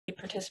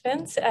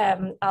participants.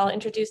 I'll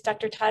introduce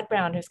Dr. Todd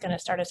Brown, who's going to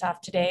start us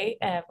off today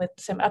with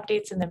some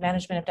updates in the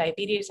management of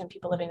diabetes and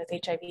people living with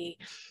HIV.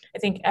 I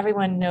think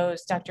everyone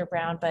knows Dr.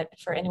 Brown, but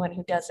for anyone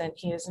who doesn't,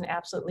 he is an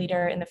absolute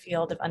leader in the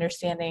field of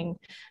understanding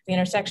the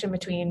intersection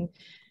between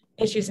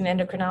issues in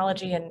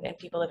endocrinology and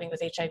people living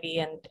with HIV,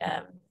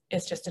 and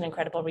it's just an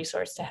incredible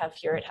resource to have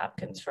here at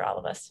Hopkins for all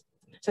of us.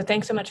 So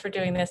thanks so much for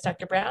doing this,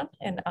 Dr. Brown,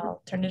 and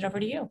I'll turn it over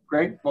to you.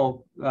 Great.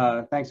 Well,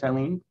 thanks,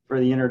 Eileen, for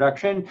the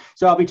introduction.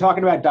 So I'll be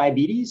talking about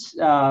diabetes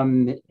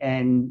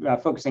and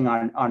focusing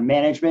on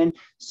management.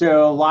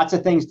 So lots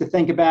of things to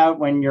think about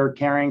when you're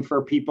caring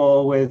for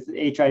people with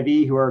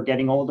HIV who are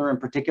getting older in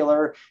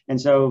particular. And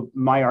so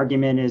my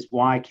argument is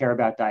why care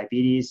about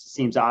diabetes.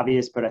 Seems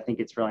obvious, but I think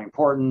it's really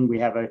important. We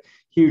have a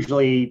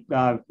hugely,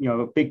 a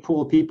big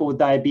pool of people with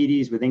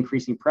diabetes with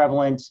increasing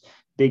prevalence,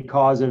 big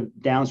cause of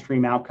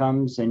downstream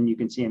outcomes, and you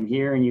can see them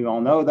here and you all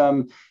know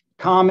them.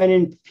 Common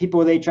in people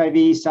with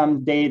HIV,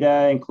 some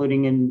data,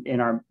 including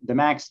in the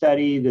MAX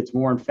study, that's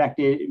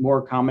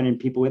more common in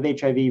people with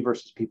HIV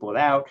versus people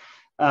without.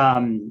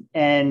 And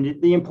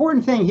the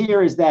important thing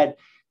here is that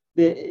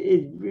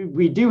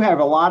we do have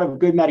a lot of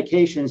good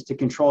medications to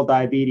control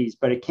diabetes,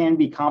 but it can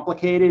be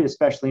complicated,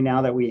 especially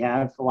now that we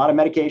have a lot of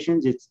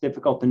medications. It's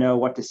difficult to know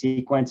what to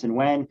sequence and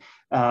when,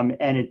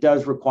 and it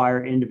does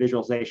require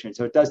individualization.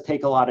 So it does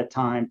take a lot of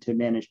time to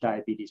manage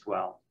diabetes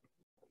well.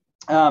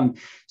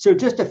 So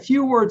just a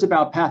few words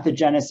about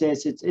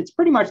pathogenesis. It's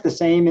pretty much the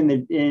same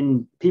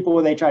in people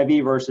with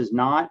HIV versus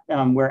not,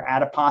 where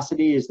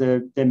adiposity is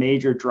the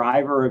major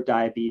driver of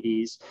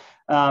diabetes.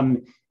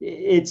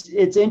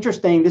 It's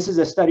interesting. This is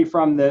a study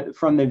from the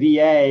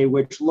VA,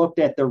 which looked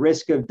at the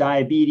risk of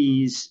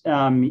diabetes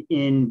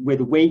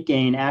with weight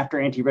gain after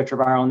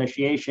antiretroviral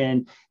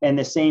initiation and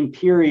the same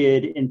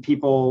period in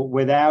people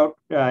without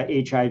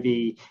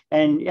HIV.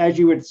 And as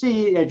you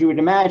would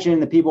imagine,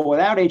 the people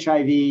without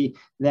HIV,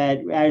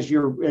 that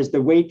as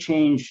the weight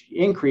change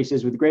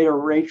increases with greater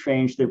rate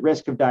change, the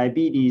risk of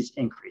diabetes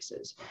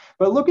increases.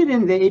 But look at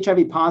in the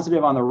HIV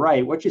positive on the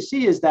right, what you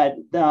see is that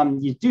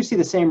you do see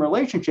the same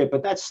relationship,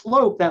 but that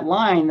slope, that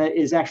line, that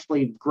is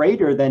actually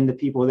greater than the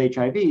people with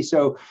HIV.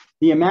 So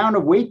the amount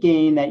of weight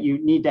gain that you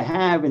need to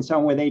have in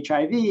someone with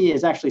HIV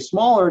is actually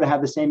smaller to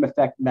have the same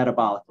effect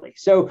metabolically.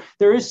 So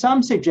there is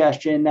some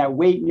suggestion that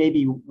weight may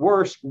be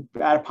worse,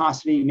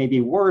 adiposity may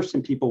be worse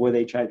in people with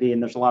HIV, and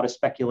there's a lot of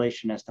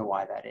speculation as to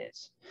why that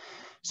is.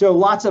 So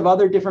lots of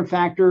other different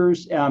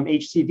factors.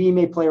 HCV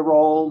may play a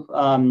role.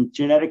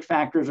 Genetic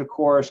factors, of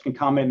course,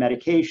 concomitant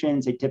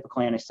medications, atypical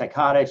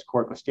antipsychotics,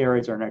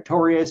 corticosteroids are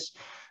notorious.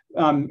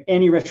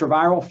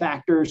 Antiretroviral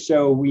factors.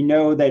 So we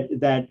know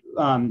that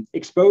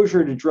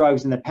exposure to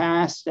drugs in the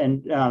past,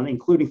 and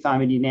including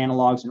thymidine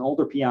analogs and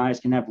older PIs,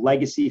 can have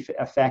legacy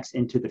effects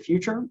into the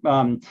future.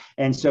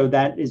 And so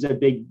that is a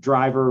big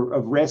driver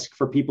of risk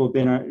for people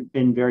who've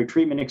been very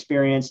treatment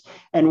experienced.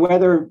 And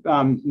whether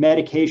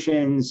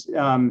medications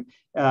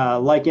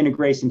like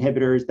integrase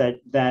inhibitors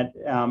that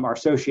are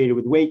associated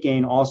with weight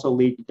gain also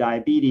lead to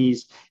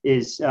diabetes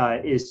is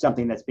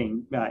something that's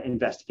being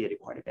investigated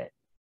quite a bit.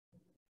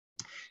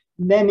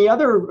 Then the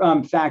other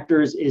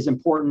factors is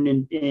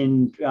important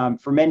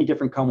for many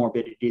different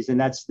comorbidities, and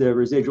that's the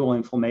residual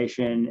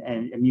inflammation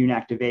and immune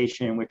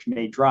activation, which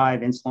may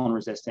drive insulin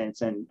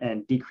resistance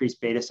and decrease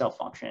beta cell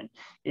function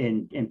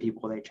in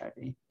people with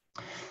HIV.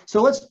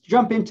 So let's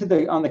jump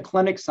into on the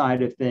clinic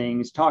side of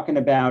things, talking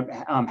about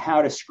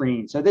how to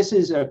screen. So this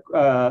is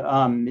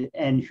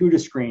and who to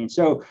screen.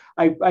 So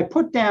I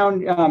put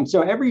down,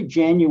 so every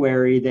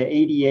January, the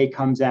ADA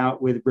comes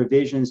out with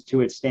revisions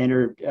to its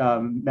standard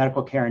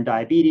medical care and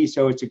diabetes.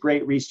 So it's a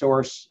great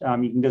resource.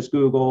 You can just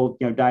Google,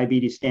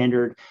 diabetes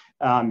standard.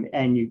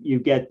 And you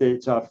get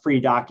it's a free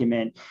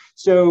document.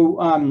 So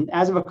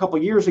as of a couple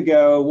of years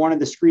ago, one of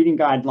the screening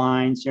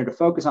guidelines, to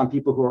focus on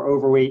people who are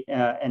overweight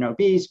and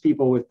obese,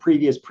 people with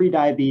previous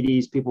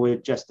prediabetes, people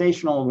with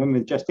women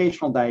with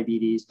gestational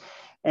diabetes,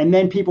 and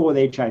then people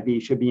with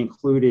HIV should be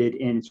included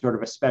in sort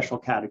of a special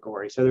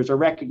category. So there's a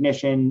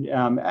recognition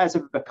as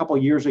of a couple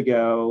of years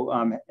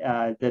ago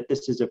that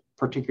this is a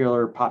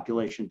particular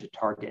population to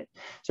target.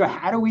 So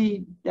how do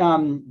we make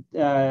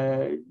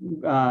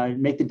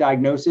the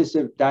diagnosis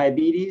of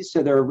diabetes?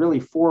 So there are really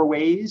 4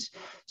 ways.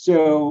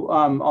 So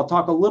I'll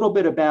talk a little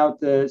bit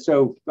about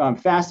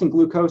fasting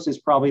glucose is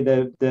probably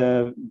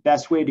the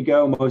best way to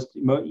go,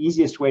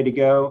 easiest way to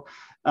go.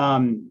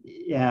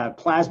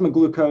 Plasma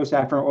glucose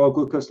after an oral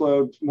glucose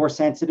load, more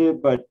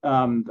sensitive, but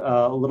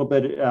a little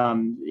bit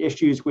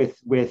issues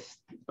with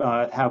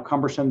how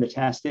cumbersome the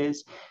test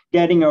is.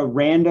 Getting a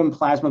random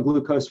plasma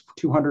glucose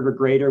 200 or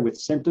greater with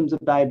symptoms of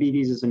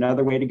diabetes is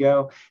another way to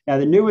go. Now,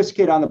 the newest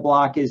kid on the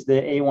block is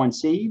the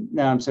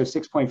A1C, so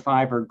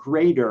 6.5 or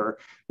greater,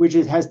 which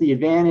has the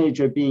advantage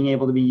of being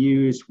able to be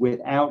used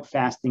without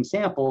fasting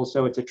samples,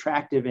 so it's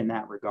attractive in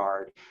that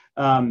regard.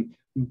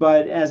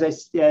 But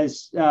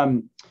as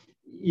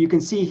you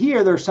can see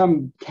here, there's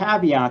some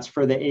caveats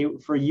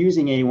for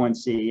using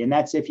A1C, and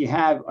that's if you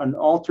have an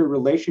altered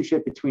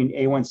relationship between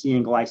A1C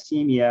and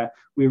glycemia,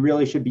 we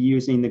really should be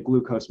using the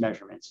glucose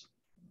measurements.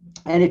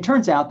 And it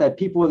turns out that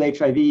people with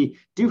HIV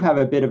do have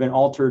a bit of an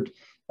altered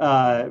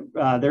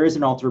there is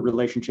an altered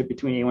relationship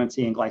between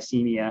A1C and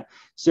glycemia.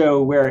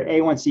 So where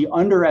A1C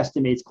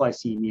underestimates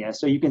glycemia.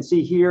 So you can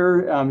see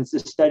here, it's a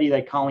study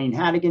that Colleen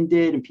Hannigan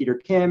did and Peter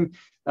Kim,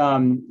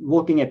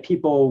 looking at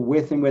people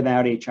with and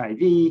without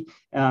HIV.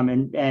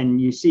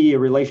 And you see a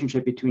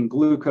relationship between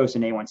glucose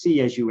and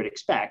A1C, as you would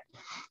expect.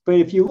 But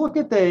if you look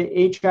at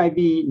the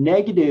HIV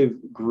negative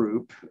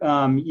group,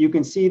 you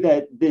can see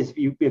that this,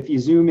 if you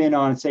zoom in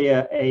on, say,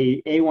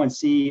 a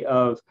A1C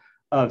of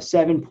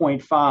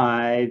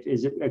 7.5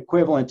 is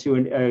equivalent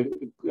to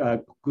a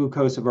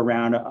glucose of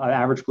around,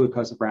 average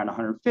glucose of around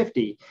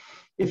 150.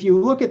 If you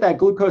look at that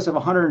glucose of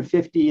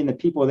 150 in the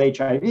people with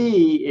HIV,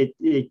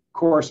 it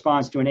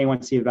corresponds to an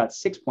A1C of about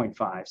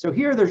 6.5. So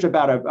here there's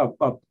about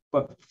a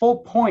full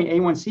point,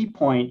 A1C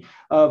point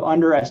of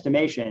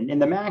underestimation. In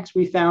the max,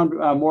 we found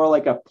more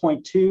like a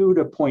 0.2 to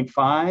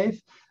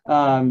 0.5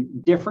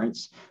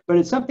 difference, but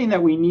it's something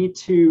that we need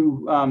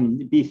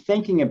to be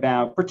thinking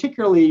about,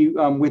 particularly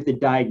with the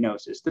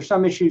diagnosis. There's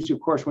some issues, of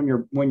course, when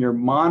you're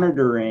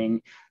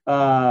monitoring,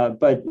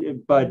 but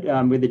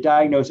with the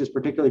diagnosis,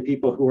 particularly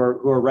people who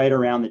are right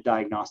around the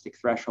diagnostic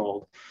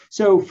threshold.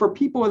 So for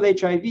people with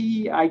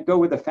HIV, I go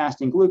with a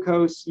fasting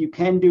glucose. You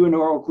can do an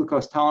oral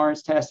glucose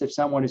tolerance test if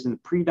someone is in the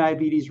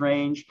pre-diabetes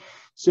range.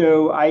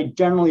 So I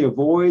generally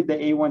avoid the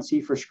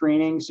A1C for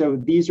screening. So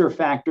these are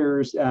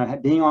factors,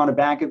 being on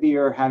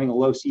abacavir, having a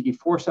low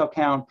CD4 cell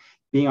count,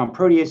 being on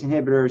protease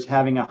inhibitors,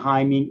 having a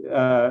high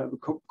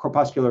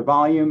corpuscular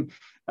volume,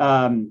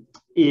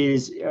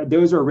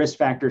 those are risk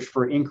factors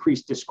for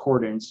increased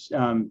discordance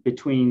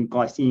between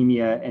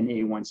glycemia and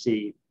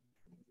A1C.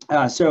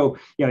 So,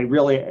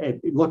 really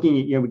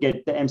looking at, we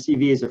get the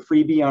MCV as a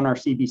freebie on our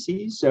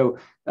CBCs. So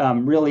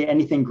really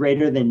anything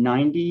greater than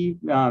 90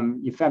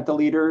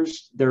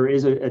 femtoliters, there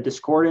is a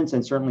discordance,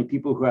 and certainly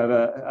people who have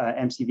a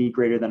MCV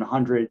greater than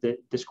 100, the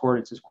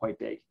discordance is quite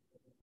big.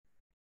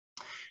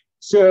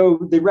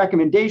 So the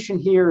recommendation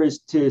here is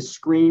to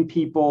screen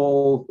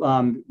people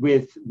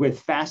with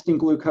fasting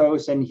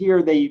glucose, and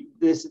here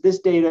this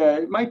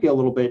data might be a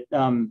little bit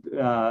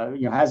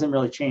hasn't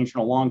really changed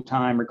in a long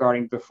time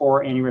regarding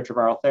before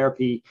antiretroviral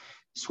therapy,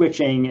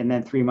 switching, and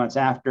then 3 months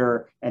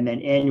after, and then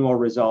annual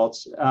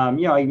results.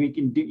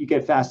 You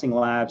get fasting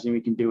labs, and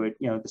we can do it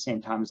at the same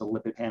time as a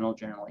lipid panel,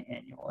 generally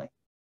annually.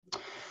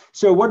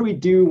 So what do we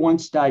do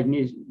once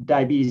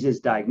diabetes is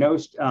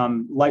diagnosed?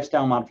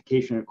 Lifestyle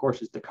modification, of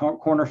course, is the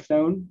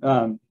cornerstone.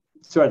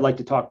 So I'd like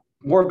to talk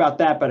more about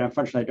that, but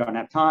unfortunately I don't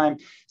have time.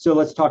 So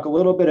let's talk a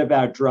little bit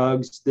about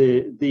drugs.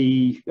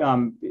 The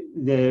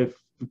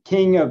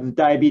king of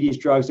diabetes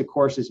drugs, of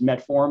course, is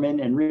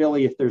metformin. And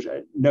really, if there's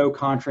no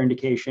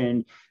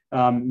contraindication,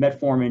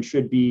 metformin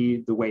should be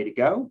the way to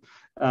go.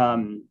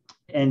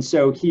 And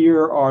so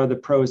here are the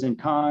pros and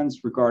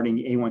cons regarding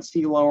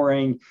A1C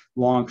lowering,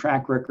 long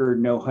track record,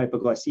 no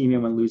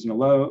hypoglycemia when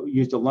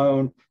used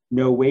alone,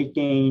 no weight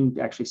gain,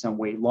 actually some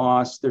weight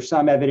loss. There's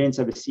some evidence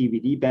of a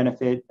CVD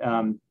benefit,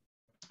 and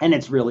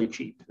it's really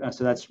cheap.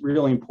 So that's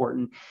really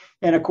important.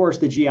 And of course,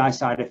 the GI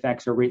side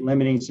effects are rate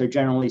limiting. So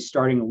generally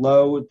starting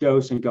low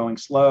dose and going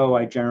slow,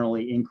 I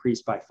generally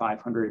increase by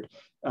 500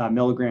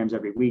 milligrams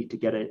every week to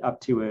get it up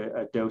to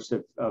a dose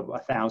of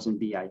 1,000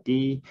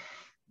 BID.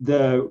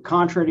 The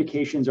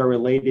contraindications are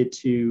related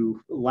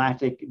to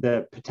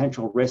the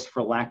potential risk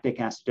for lactic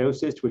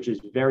acidosis, which is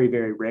very,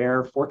 very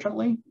rare,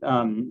 fortunately,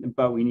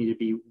 but we need to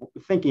be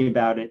thinking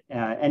about it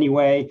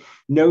anyway.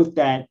 Note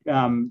that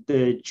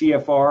the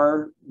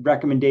GFR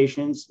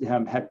recommendations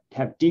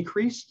have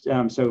decreased.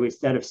 So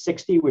instead of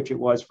 60, which it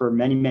was for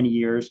many, many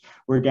years,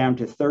 we're down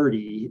to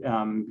 30.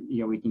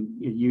 We can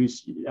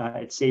use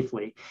it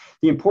safely.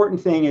 The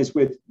important thing is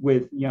with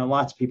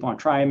lots of people on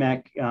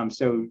Triamec,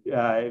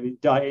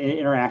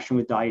 interaction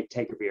with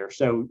dolutegravir.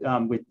 So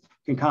with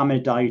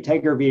concomitant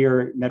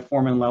dolutegravir,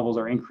 metformin levels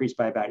are increased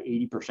by about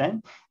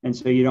 80%. And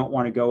so you don't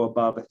want to go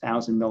above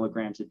 1,000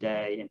 milligrams a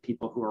day in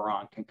people who are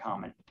on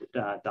concomitant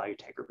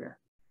dolutegravir.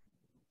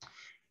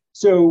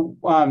 So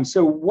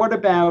what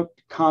about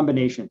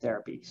combination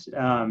therapies?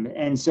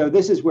 And so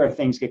this is where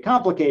things get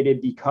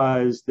complicated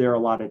because there are a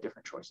lot of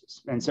different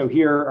choices. And so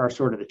here are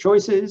sort of the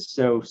choices.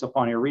 So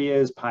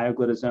sulfonylureas,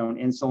 pioglitazone,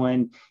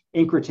 insulin,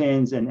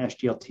 incretins, and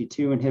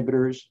SGLT2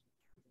 inhibitors.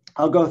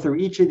 I'll go through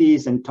each of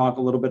these and talk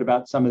a little bit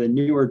about some of the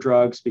newer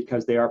drugs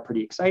because they are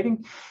pretty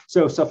exciting.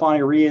 So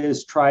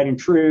sulfonylureas, tried and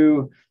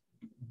true,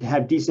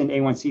 have decent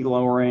A1C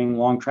lowering,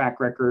 long track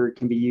record,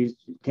 can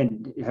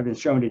have been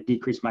shown to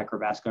decrease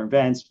microvascular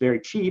events, very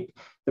cheap.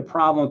 The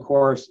problem, of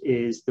course,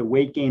 is the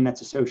weight gain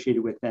that's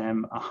associated with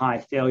them, a high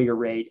failure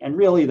rate, and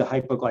really the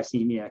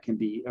hypoglycemia can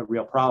be a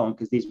real problem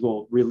because these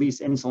will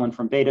release insulin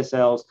from beta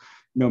cells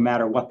no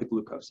matter what the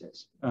glucose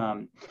is.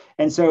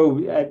 And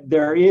so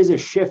there is a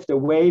shift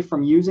away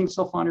from using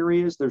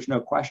sulfonylureas, there's no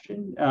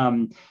question.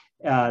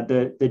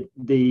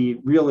 The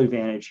real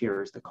advantage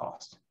here is the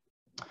cost.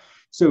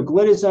 So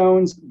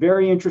glitazones,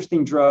 very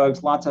interesting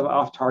drugs, lots of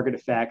off-target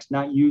effects,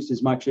 not used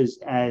as much as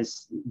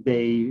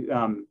they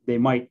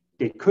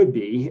could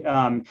be.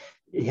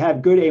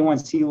 have good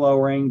A1C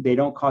lowering. They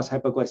don't cause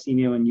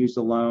hypoglycemia when used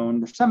alone.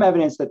 There's some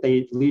evidence that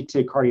they lead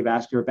to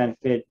cardiovascular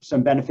benefit,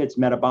 some benefits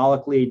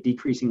metabolically,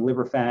 decreasing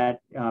liver fat,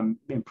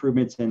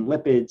 improvements in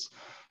lipids,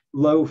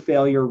 low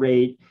failure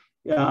rate,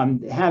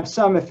 have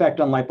some effect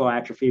on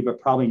lipoatrophy, but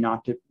probably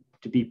not to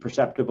be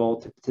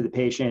perceptible to the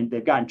patient.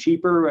 They've gotten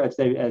cheaper as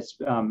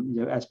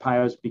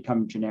PIOs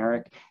become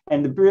generic.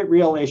 And the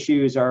real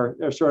issues are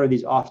sort of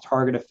these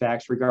off-target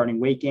effects regarding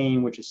weight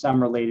gain, which is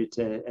some related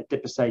to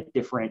adipocyte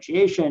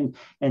differentiation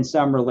and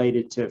some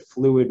related to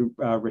fluid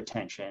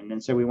retention.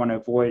 And so we want to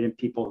avoid in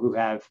people who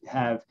have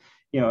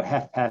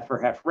HFpEF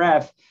or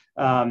HFrEF,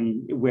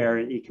 where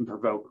it can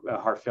provoke a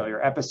heart failure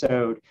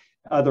episode.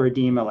 Other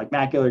edema like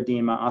macular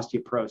edema,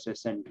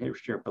 osteoporosis, and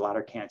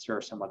bladder cancer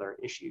are some other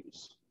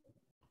issues.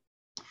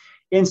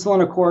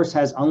 Insulin, of course,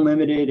 has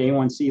unlimited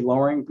A1C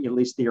lowering, at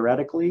least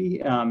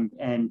theoretically,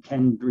 and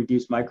can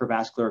reduce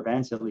microvascular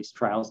events. At least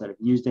trials that have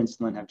used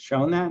insulin have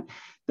shown that.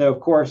 Though, of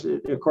course,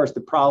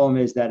 the problem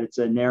is that it's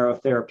a narrow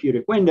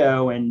therapeutic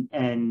window, and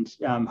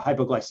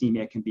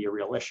hypoglycemia can be a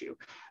real issue.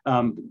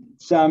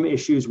 Some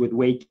issues with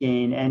weight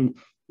gain, and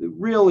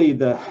really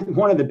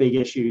one of the big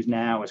issues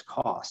now is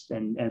cost,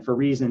 and for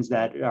reasons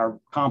that are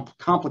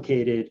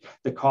complicated,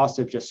 the costs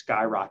have just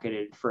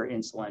skyrocketed for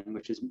insulin,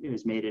 which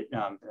has made it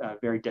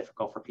very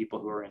difficult for people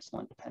who are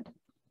insulin dependent.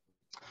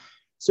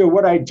 So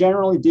what I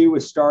generally do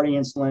with starting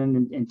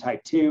insulin in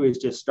type 2 is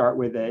just start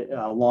with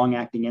a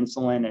long-acting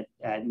insulin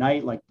at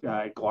night, like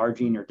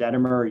glargine or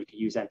Detamir. You can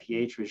use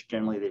NPH, which is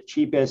generally the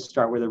cheapest.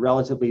 Start with a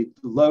relatively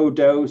low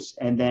dose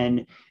and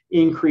then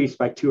increase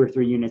by 2 or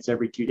 3 units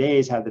every 2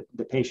 days, have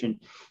the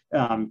patient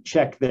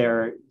check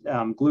their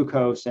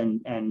glucose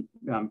and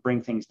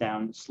bring things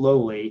down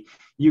slowly.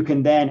 You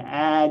can then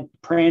add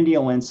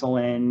prandial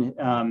insulin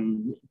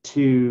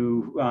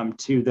to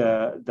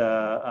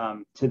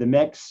the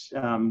mix.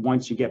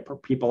 Once you get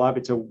people up,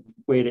 it's a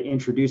way to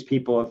introduce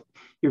people.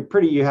 If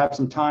you have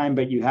some time,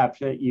 but you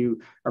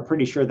are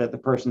pretty sure that the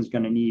person's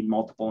going to need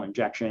multiple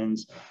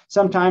injections.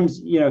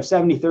 Sometimes,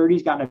 70-30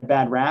 has gotten a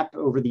bad rap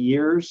over the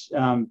years,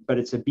 but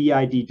it's a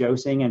BID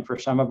dosing. And for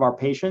some of our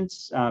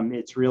patients,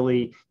 it's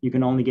really, you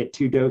can only get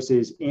 2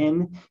 doses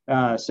in.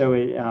 So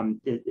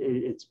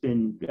it's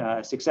been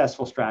a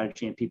successful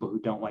strategy in people who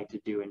don't like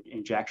to do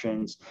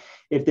injections.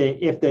 If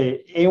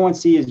the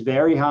A1C is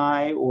very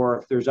high, or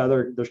if there's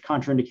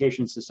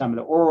contraindications to some of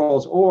the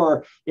orals,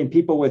 or in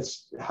people with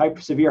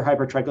severe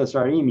hypertriglyceridemia,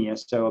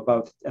 so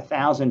above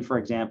 1,000, for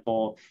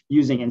example,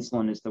 using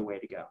insulin is the way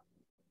to go.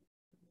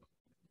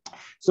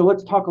 So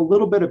let's talk a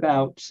little bit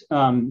about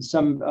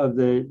some of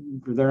they're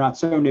not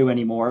so new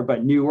anymore,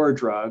 but newer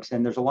drugs,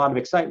 and there's a lot of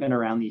excitement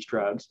around these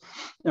drugs.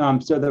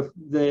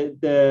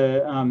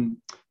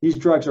 These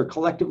drugs are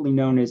collectively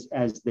known as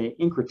the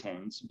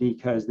incretins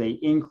because they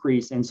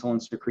increase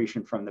insulin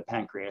secretion from the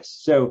pancreas.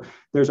 So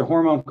there's a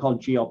hormone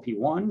called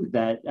GLP-1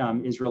 that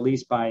is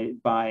released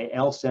by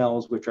L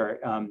cells, which are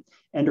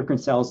endocrine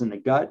cells in the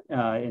gut,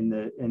 in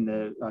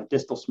the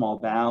distal small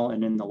bowel,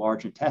 and in the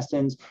large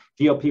intestines.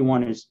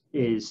 GLP-1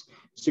 is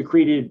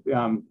secreted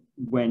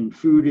when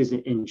food is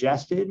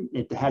ingested.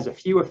 It has a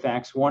few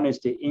effects. One is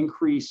to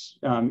increase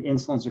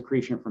insulin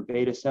secretion from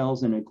beta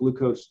cells in a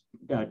glucose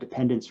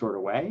dependent sort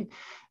of way.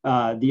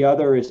 The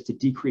other is to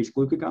decrease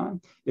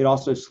glucagon. It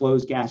also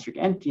slows gastric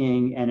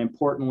emptying, and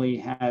importantly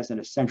has an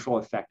essential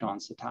effect on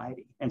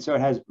satiety. And so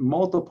it has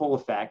multiple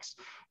effects.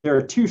 There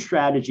are 2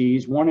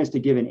 strategies. One is to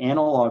give an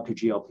analog to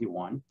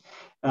GLP-1,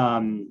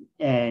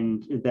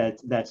 and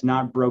that's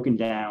not broken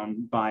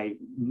down by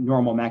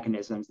normal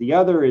mechanisms. The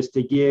other is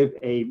to give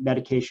a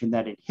medication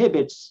that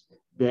inhibits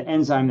the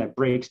enzyme that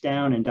breaks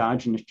down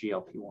endogenous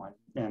GLP-1,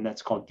 and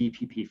that's called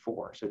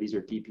DPP-4. So these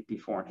are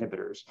DPP-4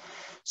 inhibitors.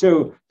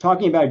 So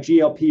talking about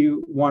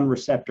GLP-1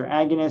 receptor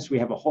agonists, we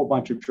have a whole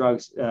bunch of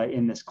drugs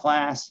in this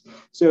class.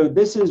 So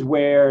this is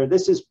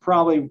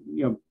probably,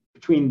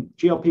 between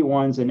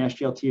GLP-1s and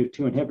SGLT2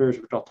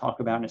 inhibitors, which I'll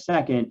talk about in a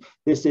second,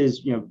 this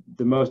is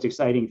the most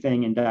exciting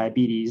thing in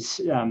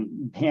diabetes,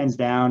 hands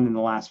down, in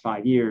the last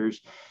 5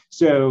 years.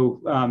 So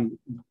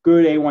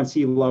good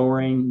A1C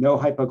lowering, no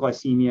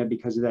hypoglycemia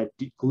because of that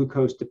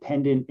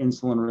glucose-dependent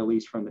insulin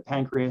release from the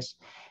pancreas.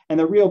 And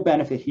the real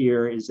benefit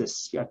here is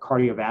this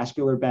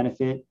cardiovascular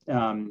benefit,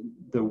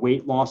 the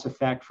weight loss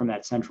effect from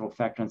that central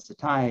effect on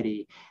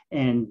satiety,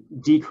 and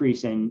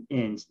decrease in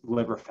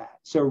liver fat.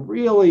 So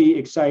really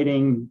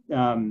exciting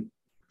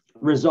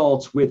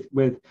results with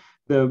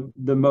the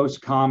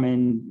most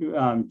common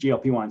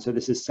GLP-1. So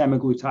this is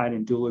semaglutide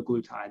and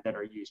dulaglutide that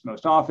are used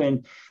most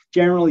often,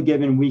 generally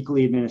given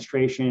weekly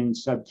administration,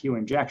 sub-Q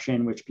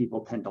injection, which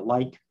people tend to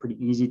like, pretty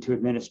easy to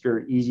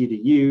administer, easy to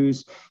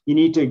use. You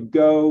need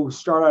to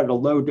start at a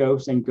low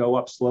dose and go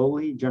up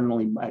slowly,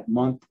 generally at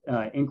month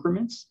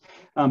increments.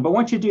 But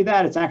once you do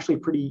that, it's actually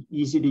pretty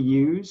easy to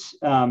use.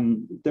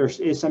 There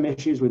is some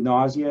issues with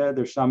nausea.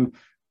 There's some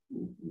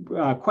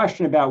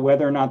question about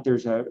whether or not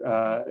there's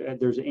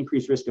an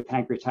increased risk of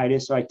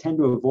pancreatitis. So I tend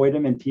to avoid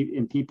them in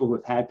people who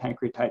have had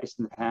pancreatitis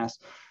in the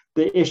past.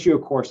 The issue,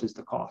 of course, is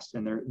the cost,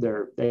 and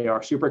they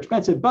are super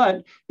expensive.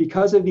 But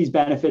because of these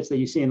benefits that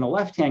you see in the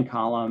left-hand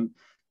column,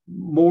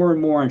 more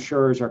and more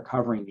insurers are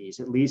covering these,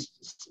 at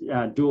least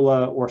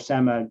doula or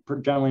SEMA,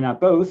 generally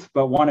not both,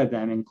 but one of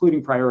them,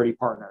 including priority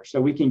partners. So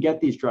we can get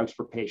these drugs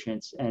for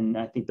patients, and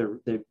I think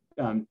they've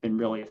been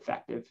really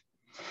effective.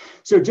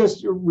 So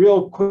just a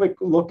real quick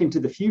look into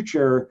the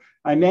future.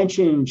 I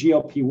mentioned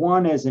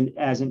GLP-1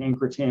 as an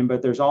incretin,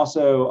 but there's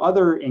also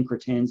other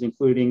incretins,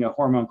 including a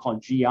hormone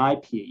called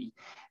GIP.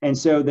 And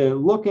so the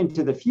look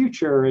into the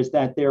future is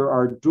that there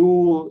are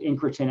dual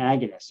incretin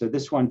agonists. So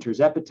this one,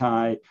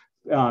 tirzepatide,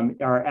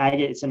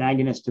 it's an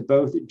agonist to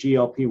both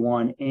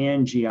GLP-1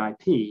 and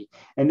GIP.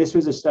 And this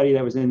was a study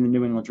that was in the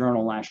New England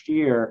Journal last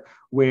year,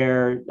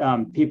 where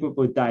people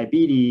with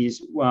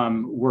diabetes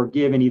were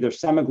given either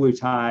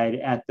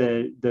semaglutide at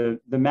the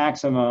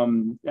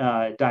maximum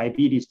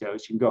diabetes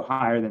dose. You can go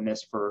higher than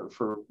this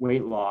for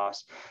weight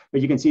loss,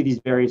 but you can see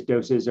these various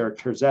doses are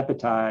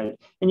tirzepatide,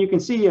 and you can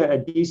see a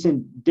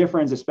decent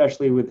difference,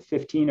 especially with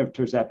 15 of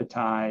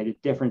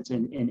tirzepatide, difference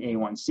in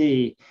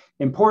A1C.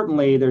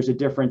 Importantly, there's a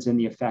difference in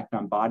the effect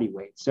on body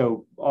weight.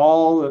 So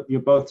both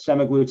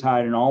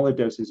semaglutide and all the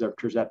doses of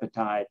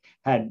tirzepatide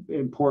had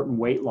important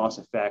weight loss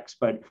effects,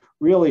 but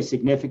really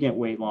significant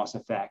weight loss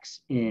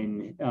effects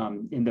in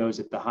those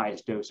at the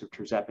highest dose of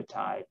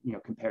tirzepatide,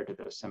 compared to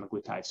those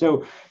semaglutide.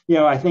 So,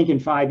 I think in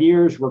 5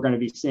 years, we're going to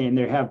be seeing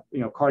they have,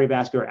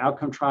 cardiovascular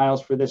outcome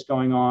trials for this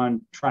going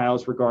on,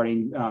 trials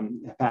regarding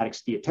hepatic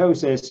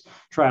steatosis,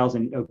 trials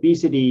in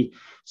obesity.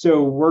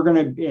 So we're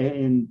going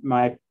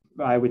to,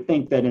 I would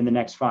think that in the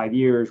next 5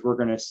 years, we're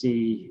going to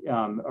see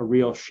a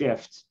real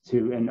shift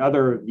to, and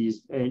other of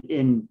these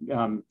in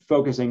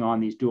focusing on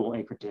these dual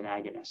incretin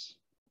agonists.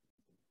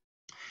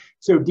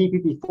 So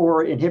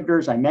DPP-4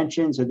 inhibitors, I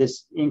mentioned, so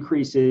this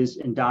increases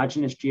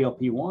endogenous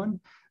GLP-1.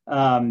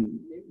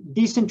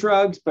 Decent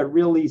drugs, but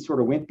really sort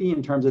of wimpy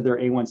in terms of their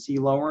A1C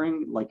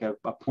lowering, like a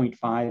 0.5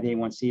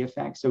 A1C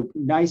effect. So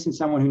nice in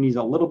someone who needs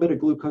a little bit of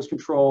glucose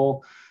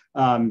control,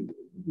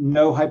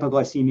 no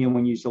hypoglycemia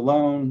when used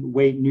alone,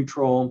 weight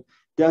neutral,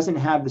 doesn't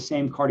have the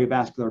same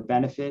cardiovascular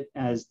benefit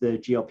as the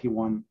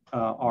GLP-1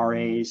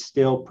 RAs,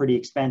 still pretty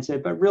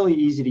expensive, but really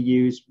easy to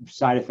use.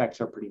 Side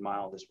effects are pretty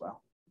mild as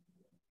well.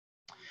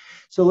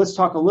 So let's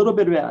talk a little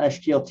bit about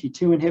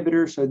SGLT2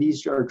 inhibitors. So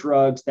these are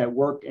drugs that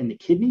work in the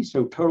kidney,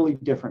 so totally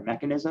different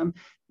mechanism.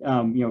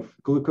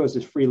 Glucose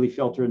is freely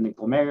filtered in the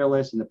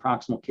glomerulus. In the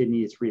proximal kidney,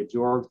 it's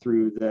reabsorbed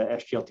through the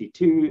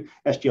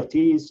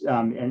SGLTs,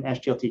 and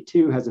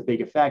SGLT2 has a big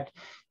effect.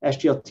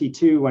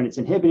 SGLT2, when it's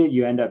inhibited,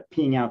 you end up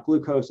peeing out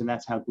glucose, and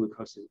that's how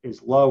glucose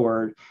is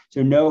lowered.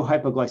 So no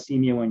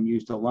hypoglycemia when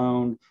used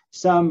alone.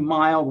 Some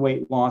mild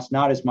weight loss,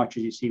 not as much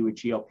as you see with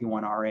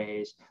GLP-1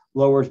 RAs,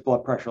 lowers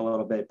blood pressure a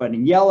little bit. But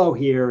in yellow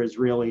here is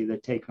really the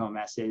take-home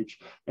message,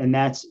 and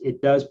that's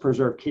it does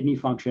preserve kidney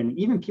function.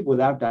 Even people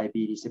without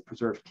diabetes, it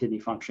preserves kidney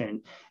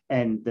function,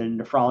 and the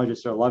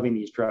nephrologists are loving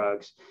these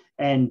drugs,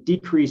 and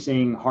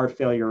decreasing heart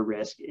failure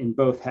risk in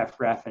both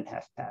HFrEF and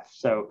HFpEF.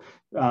 So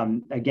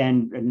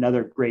again,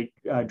 another great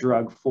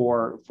drug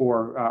for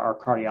our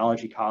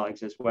cardiology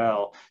colleagues as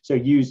well. So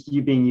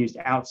being used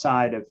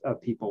outside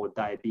of people with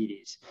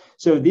diabetes.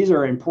 So these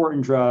are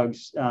important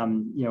drugs,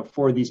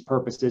 for these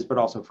purposes, but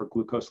also for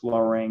glucose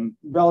lowering.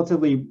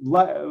 Relatively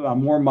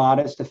more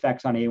modest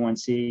effects on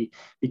A1C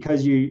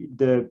because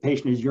the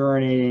patient is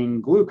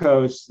urinating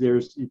glucose.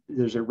 There's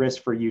a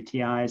risk for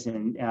UTIs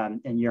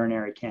and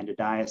urinary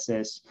candidiasis.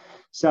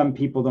 Some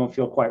people don't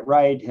feel quite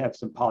right, have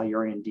some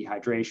polyuria and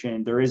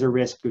dehydration. There is a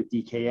risk with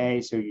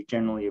DKA, so you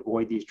generally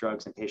avoid these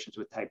drugs in patients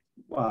with type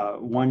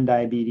 1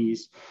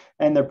 diabetes,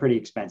 and they're pretty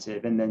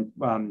expensive. And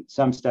then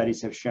some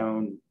studies have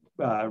shown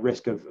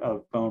risk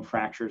of bone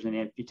fractures and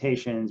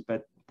amputations,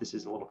 but this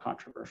is a little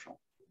controversial.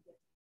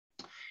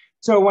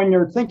 So when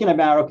you're thinking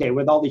about, okay,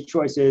 with all these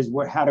choices,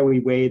 how do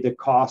we weigh the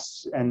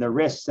costs and the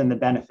risks and the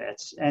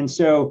benefits? And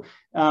so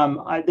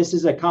this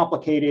is a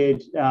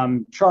complicated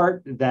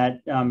chart that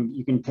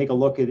you can take a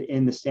look at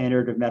in the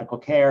standard of medical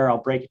care. I'll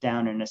break it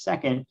down in a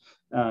second.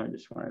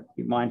 Just want to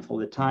be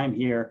mindful of the time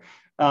here.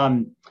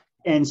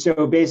 And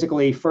so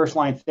basically first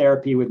line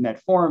therapy with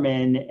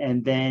metformin,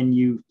 and then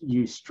you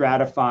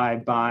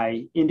stratify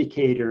by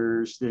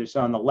indicators. There's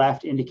on the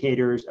left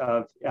indicators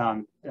of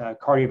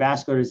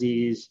cardiovascular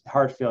disease,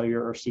 heart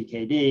failure, or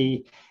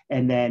CKD,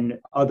 and then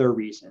other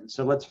reasons.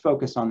 So let's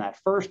focus on that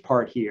first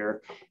part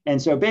here. And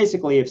so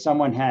basically if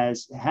someone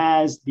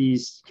has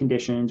these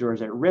conditions or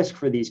is at risk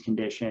for these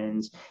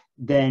conditions,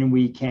 then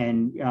we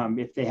can,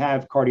 if they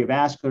have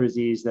cardiovascular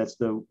disease, that's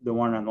the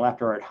one on the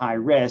left, or at high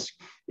risk,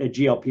 a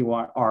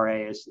GLP-1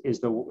 RA is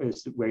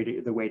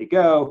the way to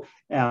go,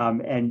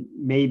 and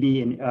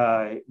maybe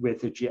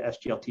with a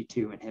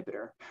SGLT2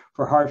 inhibitor.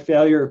 For heart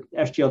failure,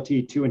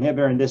 SGLT2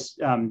 inhibitor, and this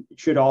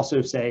should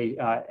also say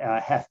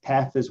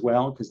HFpEF as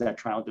well, because that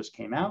trial just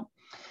came out.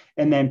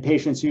 And then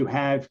patients who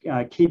have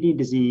kidney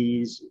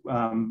disease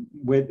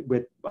with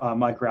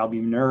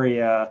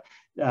microalbuminuria,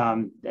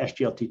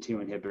 SGLT2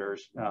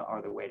 inhibitors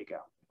are the way to go.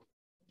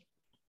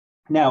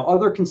 Now,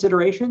 other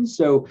considerations,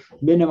 so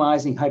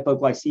minimizing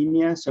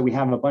hypoglycemia. So we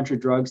have a bunch of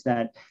drugs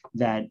that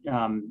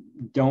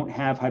don't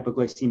have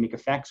hypoglycemic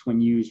effects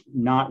when used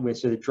not with,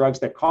 so the drugs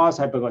that cause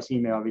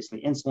hypoglycemia,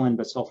 obviously insulin,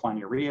 but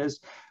sulfonylureas,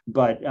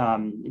 but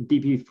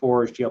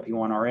DPP4s,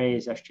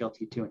 GLP-1RAs,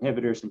 SGLT2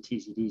 inhibitors, and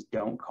TZDs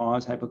don't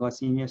cause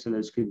hypoglycemia, so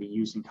those could be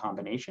used in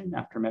combination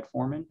after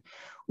metformin.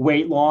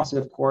 Weight loss,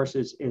 of course,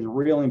 is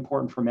really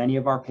important for many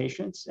of our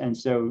patients. And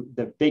so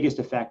the biggest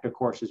effect, of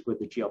course, is with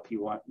the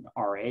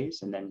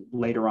GLP-1RAs, and then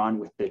later on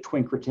with the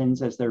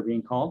twincretins, as they're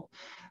being called.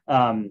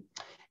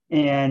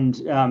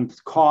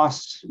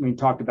 Costs, we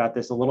talked about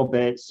this a little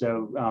bit.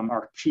 So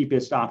our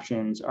cheapest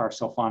options are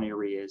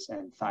sulfonylureas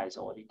and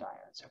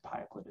thiazolidinediones, so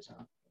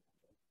pioglitazone.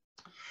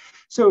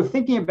 So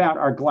thinking about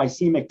our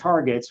glycemic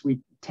targets, we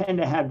tend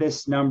to have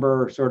this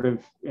number sort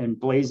of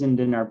emblazoned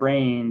in our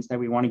brains that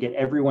we want to get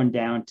everyone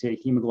down to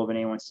hemoglobin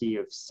A1C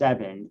of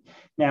 7.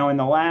 Now, in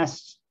the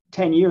last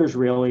 10 years,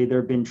 really, there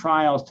have been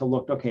trials to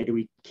look, okay, do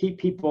we keep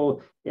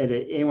people at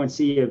an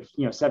A1C of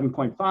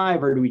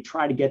 7.5, or do we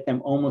try to get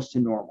them almost to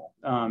normal?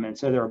 And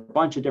so there are a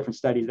bunch of different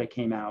studies that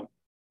came out,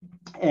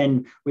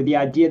 and with the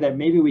idea that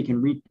maybe we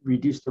can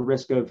reduce the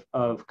risk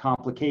of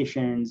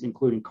complications,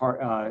 including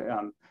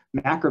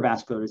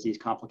macrovascular disease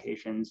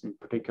complications, in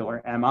particular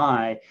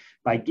MI,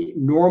 by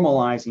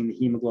normalizing the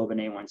hemoglobin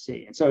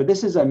A1C. And so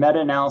this is a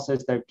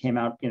meta-analysis that came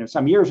out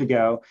some years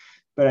ago,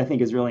 but I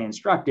think is really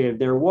instructive.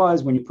 There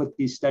was, when you put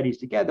these studies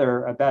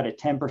together, about a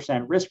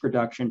 10% risk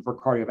reduction for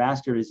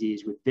cardiovascular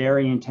disease with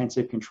very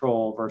intensive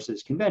control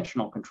versus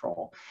conventional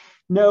control.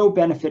 No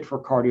benefit for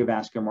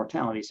cardiovascular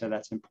mortality, so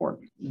that's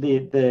important.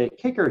 The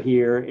kicker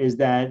here is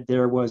that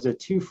there was a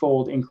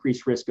twofold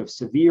increased risk of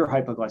severe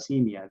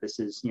hypoglycemia. This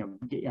is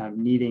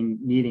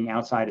needing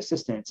outside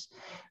assistance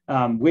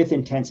with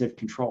intensive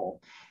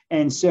control.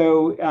 And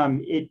so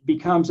it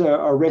becomes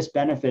a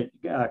risk-benefit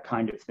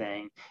kind of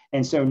thing.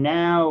 And so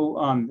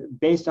now,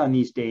 based on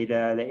these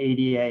data, the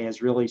ADA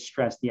has really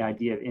stressed the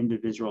idea of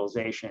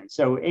individualization.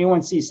 So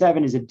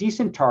A1C7 is a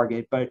decent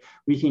target, but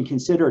we can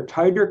consider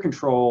tighter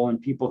control in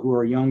people who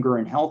are younger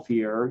and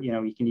healthier.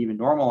 We can even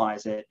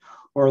normalize it,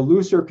 or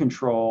looser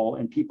control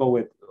in people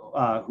with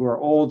who are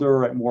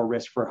older, at more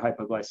risk for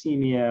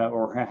hypoglycemia,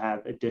 or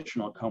have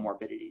additional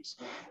comorbidities.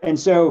 And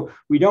so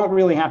we don't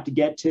really have to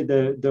get to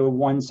the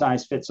one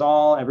size fits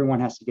all. Everyone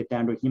has to get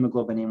down to a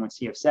hemoglobin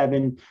A1C of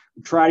 7.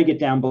 We try to get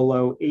down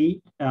below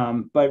 8,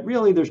 but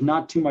really there's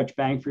not too much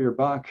bang for your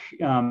buck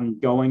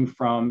going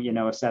from a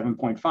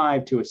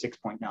 7.5 to a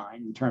 6.9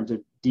 in terms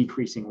of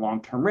decreasing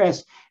long-term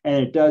risk, and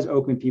it does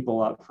open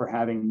people up for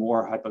having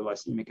more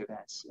hypoglycemic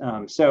events.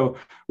 So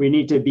we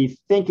need to be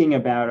thinking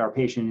about our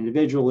patient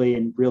individually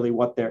and really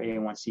what their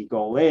A1C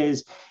goal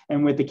is.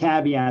 And with the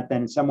caveat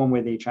that in someone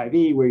with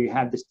HIV, where you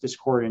have this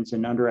discordance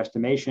and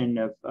underestimation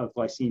of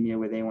glycemia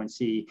with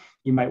A1C,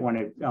 you might want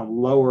to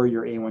lower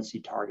your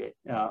A1C target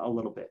a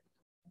little bit.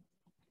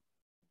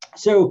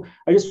 So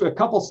I just a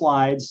couple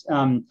slides,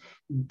 and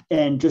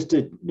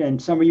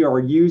some of you are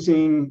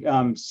using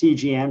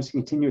CGMs,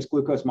 continuous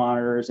glucose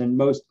monitors, and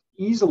most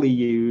easily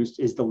used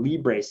is the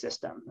Libre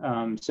system.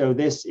 So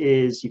this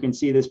is, you can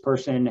see this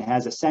person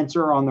has a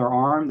sensor on their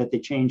arm that they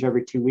change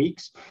every 2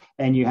 weeks,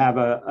 and you have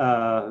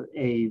a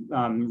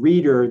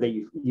reader that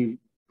you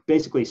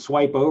basically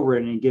swipe over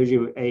it, and it gives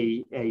you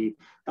a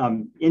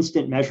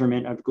instant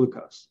measurement of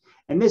glucose.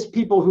 And this,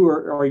 people who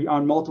are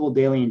on multiple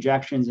daily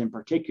injections in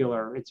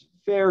particular, it's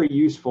very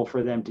useful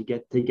for them to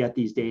get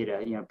these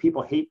data.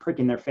 People hate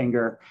pricking their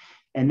finger,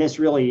 and this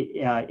really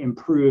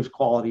improves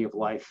quality of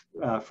life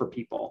for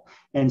people.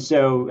 And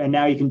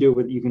now you can do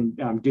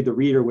do the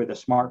reader with a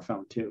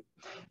smartphone too.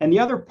 And the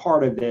other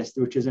part of this,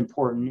 which is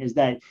important, is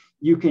that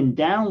you can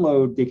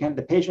download, the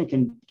patient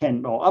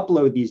can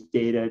upload these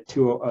data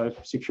to a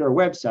secure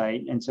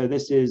website. And so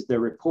this is the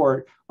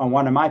report on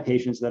one of my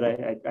patients that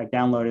I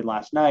downloaded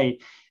last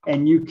night.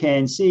 And you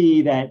can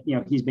see that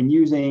he's been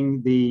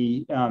using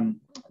about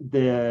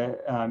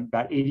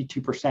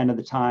 82% of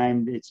the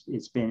time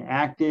it's been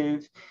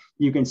active.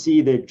 You can see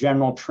the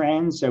general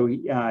trend. So he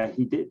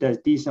does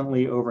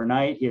decently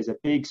overnight. He has a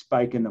big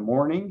spike in the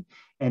morning,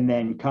 and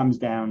then comes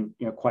down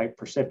quite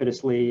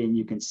precipitously, and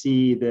you can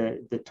see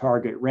the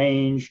target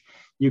range.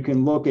 You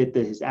can look at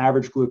his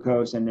average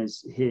glucose and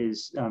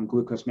his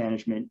glucose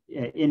management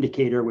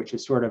indicator, which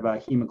is sort of a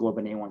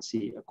hemoglobin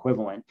A1C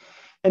equivalent.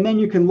 And then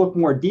you can look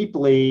more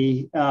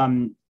deeply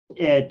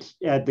at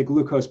the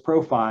glucose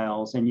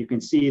profiles, and you can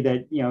see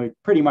that it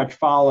pretty much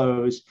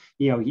follows.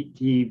 He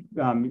is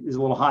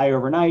a little high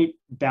overnight,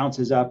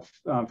 bounces up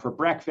for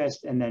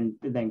breakfast, and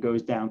then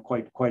goes down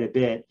quite a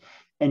bit.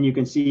 And you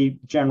can see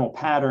general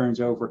patterns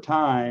over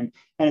time,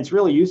 and it's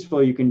really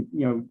useful. You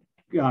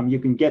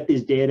can get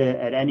these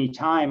data at any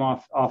time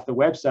off the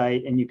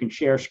website, and you can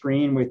share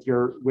screen with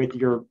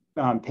your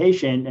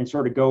patient and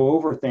sort of go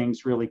over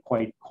things really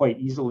quite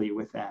easily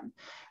with them.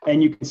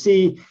 And you can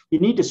see you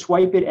need to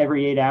swipe it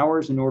every 8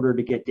 hours in order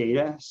to get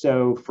data.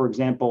 So, for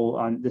example,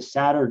 on this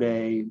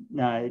Saturday,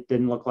 it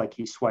didn't look like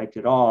he swiped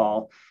at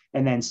all.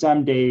 And then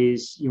some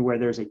days where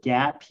there's a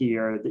gap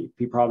here that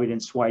you probably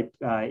didn't swipe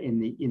in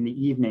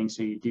the evening,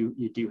 so you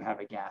do have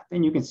a gap.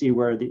 And you can see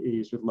where it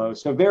is with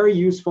lows. So very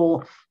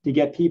useful to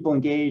get people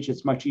engaged.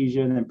 It's much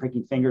easier than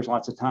pricking fingers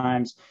lots of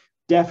times.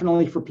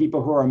 Definitely for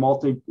people who are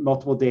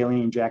multiple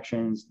daily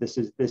injections, this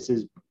is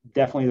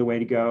definitely the way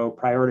to go.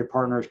 Priority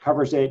Partners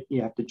covers it.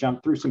 You have to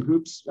jump through some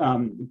hoops,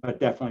 but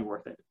definitely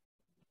worth it.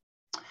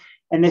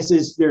 And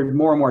there's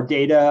more and more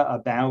data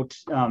about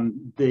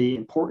the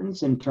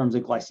importance in terms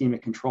of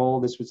glycemic control.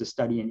 This was a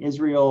study in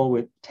Israel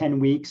with 10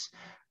 weeks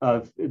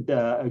of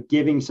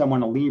giving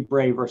someone a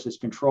Libre versus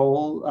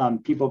control.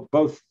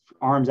 Both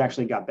arms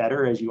actually got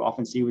better, as you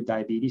often see with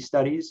diabetes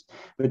studies.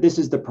 But this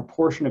is the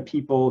proportion of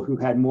people who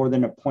had more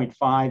than a 0.5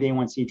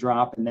 A1C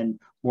drop and then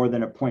more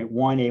than a 0.1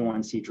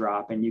 A1C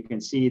drop. And you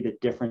can see the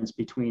difference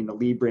between the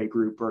Libre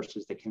group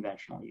versus the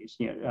conventional use.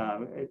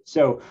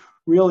 So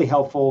really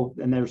helpful.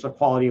 And there's a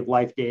quality of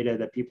life data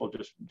that people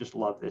just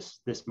love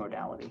this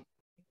modality.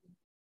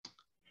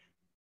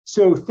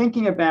 So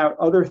thinking about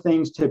other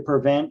things to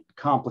prevent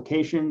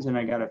complications, and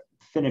I got to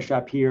finish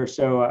up here.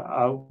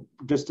 So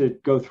just to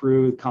go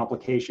through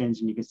complications,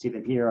 and you can see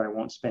them here, I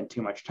won't spend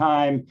too much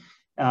time.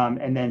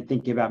 And then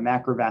thinking about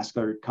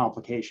macrovascular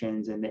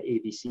complications and the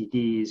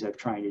ABCDs of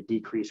trying to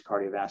decrease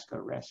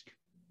cardiovascular risk.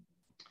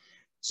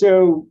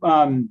 So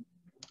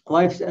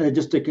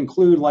just to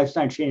conclude,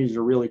 lifestyle changes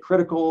are really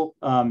critical.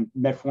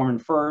 Metformin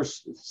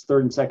first,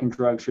 third and second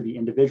drugs should be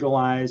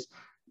individualized.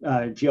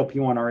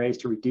 GLP-1 RAs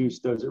to reduce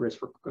those at risk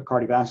for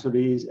cardiovascular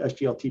disease,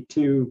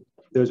 SGLT2,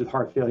 those with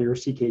heart failure,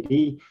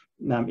 CKD,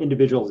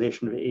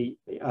 individualization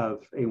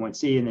of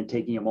A1C, and then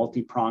taking a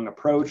multi-prong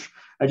approach.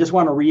 I just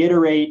want to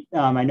reiterate,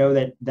 I know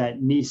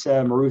that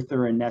Nisa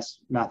Maruther and Ness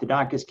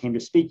Mathidakis came to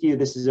speak to you.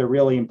 This is a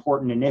really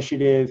important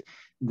initiative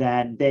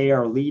that they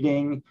are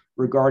leading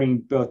regarding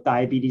both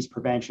diabetes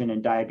prevention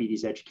and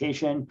diabetes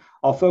education.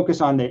 I'll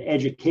focus on the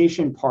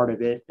education part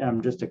of it,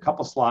 just a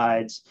couple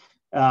slides.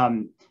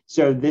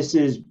 So this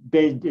is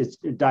it's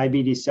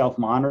diabetes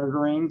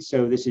self-monitoring.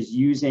 So this is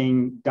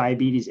using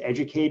diabetes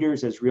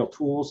educators as real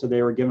tools. So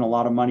they were given a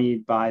lot of money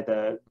by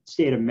the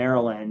state of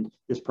Maryland,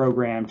 this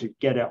program, to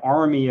get an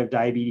army of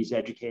diabetes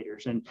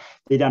educators. And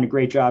they've done a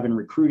great job in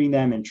recruiting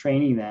them and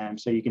training them.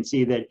 So you can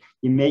see that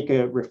you make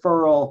a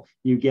referral,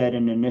 you get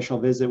an initial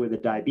visit with a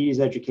diabetes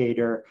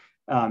educator.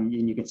 And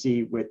you can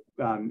see with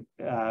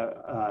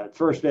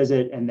first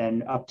visit and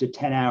then up to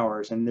 10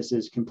 hours, and this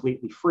is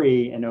completely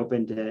free and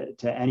open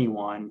to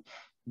anyone.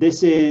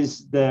 This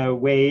is the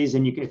ways,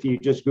 and if you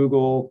just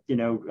Google,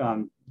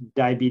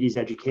 diabetes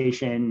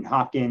education,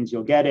 Hopkins,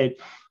 you'll get it.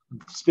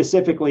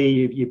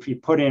 Specifically, if you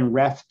put in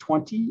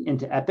Ref20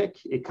 into Epic,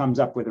 it comes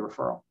up with a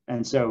referral.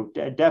 And so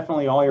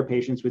definitely all your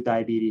patients with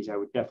diabetes, I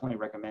would definitely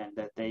recommend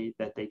that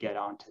they get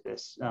onto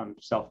this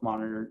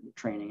self-monitor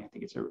training. I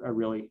think it's a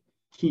really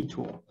key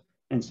tool.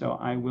 And so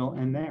I will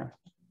end there.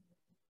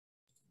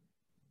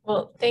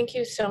 Well, thank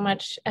you so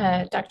much,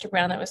 Dr.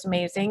 Brown. That was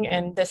amazing.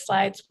 And the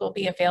slides will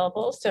be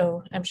available.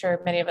 So I'm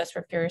sure many of us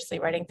were furiously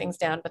writing things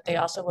down, but they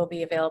also will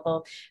be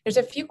available. There's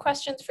a few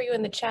questions for you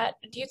in the chat.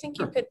 Do you think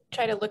you could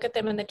try to look at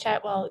them in the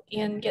chat while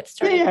Ian gets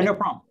started? Yeah, no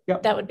problem.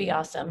 Yep. That would be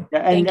awesome. Yeah,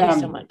 and, thank you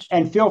so much.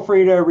 And feel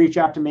free to reach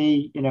out to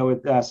me,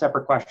 with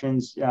separate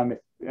questions,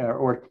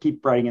 or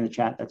keep writing in the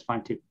chat. That's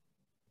fine too.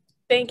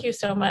 Thank you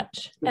so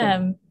much.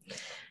 Okay.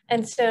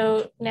 And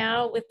so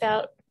now,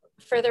 without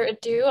further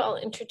ado, I'll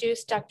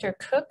introduce Dr.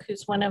 Cook,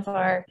 who's one of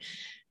our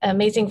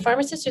amazing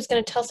pharmacists, who's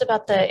going to tell us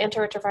about the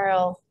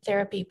antiretroviral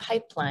therapy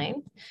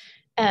pipeline.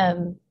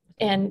 And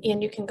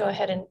Ian, you can go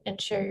ahead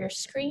and share your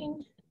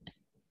screen.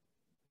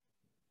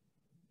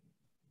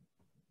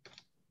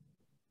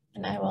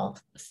 And I will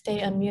stay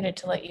unmuted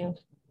to let you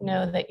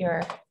know that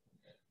you're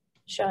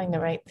showing the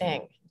right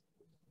thing.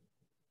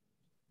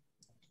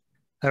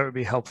 That would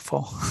be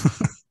helpful.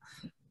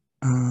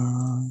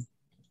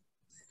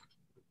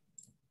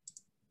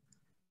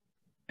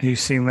 Are you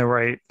seeing the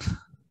right?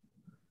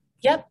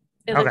 Yep,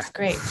 it looks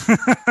great.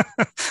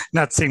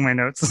 Not seeing my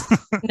notes.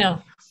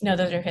 No,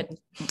 those are hidden.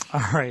 All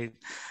right.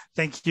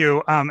 Thank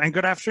you. And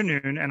good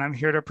afternoon. And I'm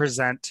here to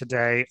present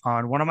today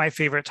on one of my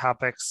favorite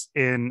topics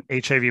in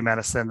HIV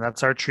medicine.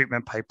 That's our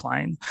treatment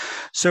pipeline.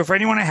 So for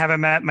anyone I haven't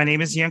met, my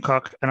name is Ian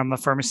Cook, and I'm the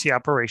Pharmacy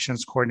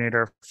Operations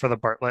Coordinator for the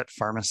Bartlett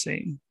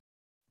Pharmacy.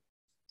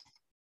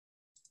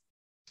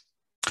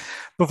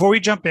 Before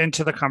we jump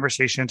into the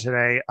conversation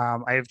today,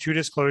 I have two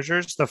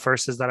disclosures. The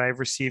first is that I've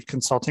received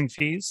consulting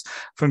fees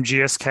from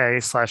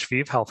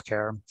GSK/ViiV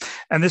Healthcare.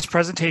 And this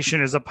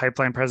presentation is a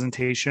pipeline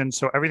presentation.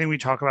 So everything we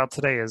talk about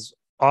today is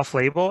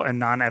off-label and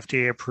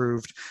non-FDA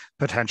approved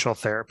potential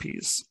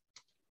therapies.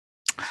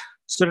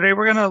 So today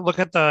we're going to look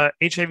at the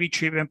HIV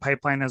treatment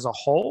pipeline as a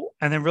whole,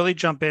 and then really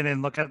jump in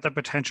and look at the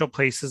potential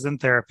places in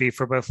therapy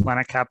for both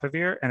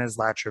lenacapavir and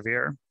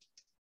islatravir.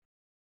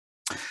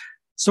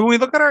 So when we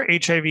look at our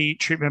HIV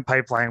treatment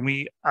pipeline,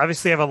 we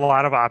obviously have a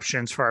lot of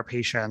options for our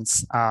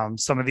patients.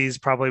 Some of these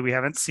probably we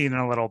haven't seen in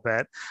a little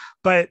bit,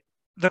 but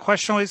the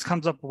question always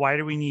comes up, why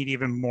do we need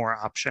even more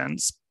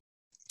options?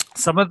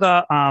 Some of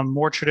the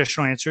more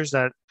traditional answers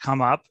that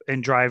come up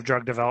and drive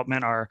drug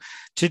development are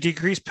to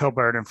decrease pill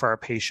burden for our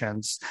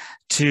patients,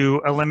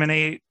 to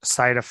eliminate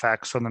side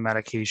effects from the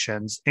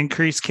medications,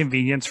 increase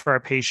convenience for our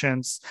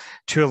patients,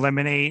 to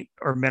eliminate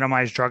or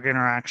minimize drug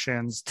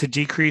interactions, to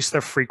decrease the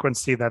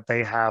frequency that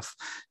they have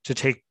to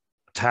take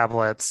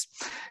tablets,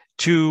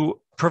 to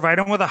provide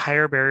them with a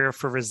higher barrier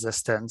for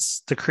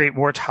resistance, to create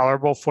more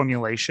tolerable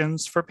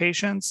formulations for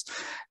patients,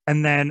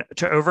 and then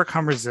to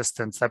overcome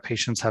resistance that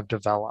patients have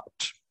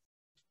developed.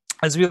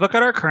 As we look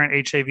at our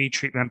current HIV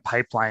treatment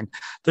pipeline,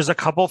 there's a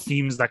couple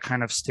themes that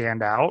kind of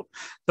stand out.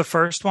 The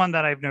first one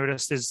that I've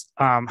noticed is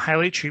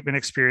highly treatment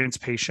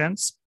experienced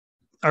patients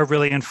are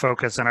really in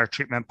focus in our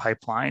treatment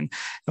pipeline.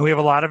 And we have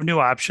a lot of new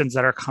options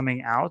that are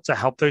coming out to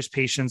help those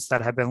patients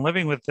that have been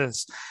living with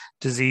this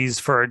disease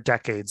for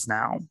decades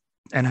now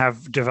and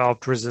have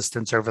developed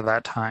resistance over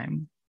that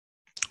time.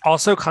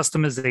 Also,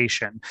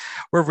 customization.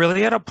 We're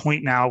really at a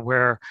point now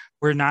where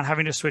we're not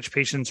having to switch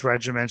patients'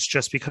 regimens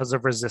just because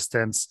of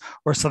resistance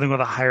or something with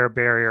a higher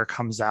barrier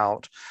comes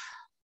out.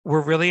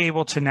 We're really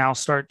able to now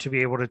start to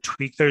be able to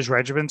tweak those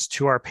regimens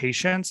to our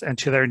patients and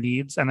to their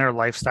needs and their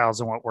lifestyles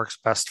and what works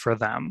best for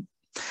them.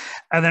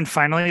 And then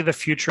finally, the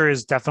future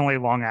is definitely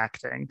long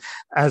acting.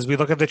 As we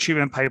look at the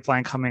treatment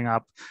pipeline coming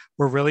up,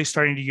 we're really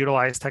starting to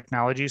utilize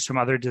technologies from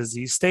other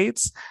disease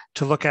states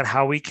to look at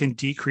how we can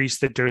decrease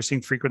the dosing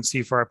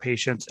frequency for our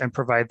patients and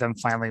provide them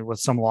finally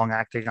with some long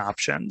acting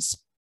options.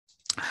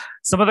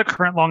 Some of the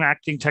current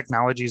long-acting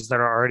technologies that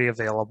are already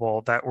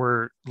available that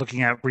we're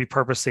looking at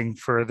repurposing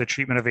for the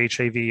treatment of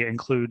HIV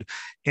include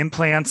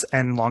implants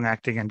and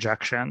long-acting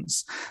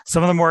injections.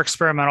 Some of the more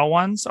experimental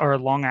ones are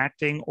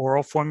long-acting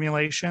oral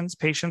formulations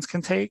patients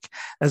can take,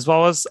 as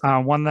well as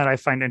one that I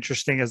find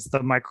interesting is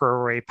the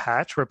microarray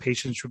patch, where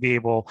patients would be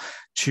able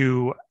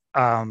to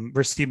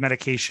receive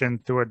medication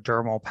through a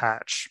dermal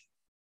patch.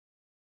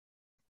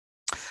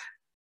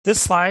 This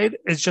slide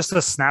is just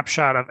a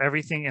snapshot of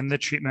everything in the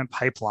treatment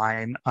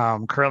pipeline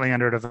currently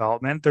under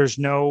development. There's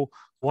no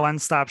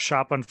one-stop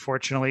shop,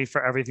 unfortunately,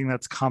 for everything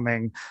that's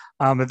coming.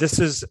 This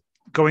is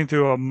going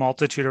through a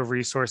multitude of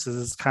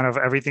resources. It's kind of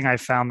everything I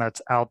found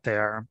that's out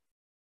there.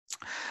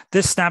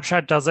 This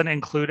snapshot doesn't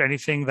include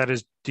anything that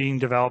is being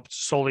developed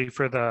solely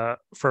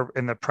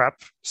in the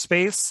PrEP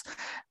space,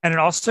 and it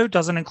also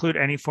doesn't include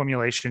any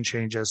formulation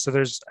changes. So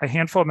there's a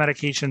handful of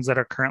medications that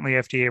are currently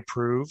FDA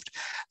approved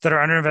that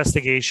are under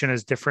investigation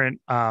as different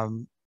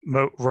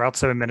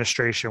routes of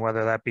administration,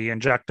 whether that be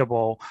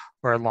injectable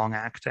or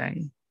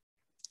long-acting.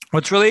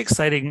 What's really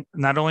exciting,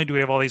 not only do we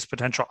have all these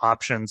potential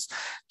options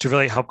to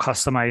really help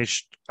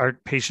customize our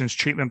patients'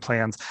 treatment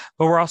plans,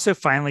 but we're also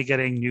finally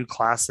getting new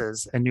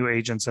classes and new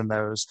agents in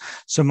those.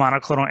 So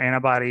monoclonal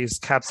antibodies,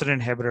 capsid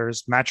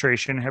inhibitors,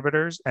 maturation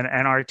inhibitors, and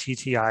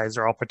NRTTIs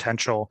are all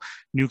potential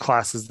new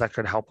classes that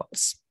could help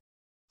us.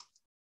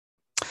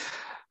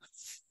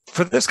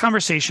 For this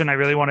conversation, I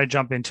really want to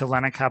jump into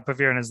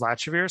lenacapavir and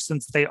islatravir,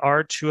 since they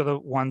are two of the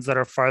ones that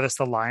are farthest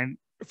along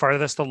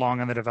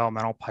in the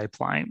developmental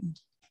pipeline.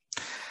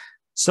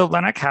 So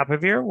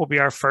lenacapavir will be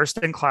our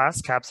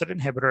first-in-class capsid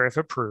inhibitor if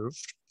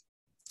approved,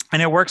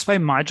 and it works by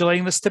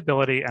modulating the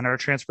stability and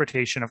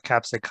transportation of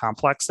capsid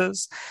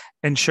complexes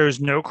and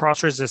shows no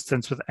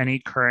cross-resistance with any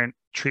current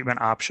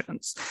treatment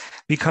options.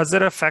 Because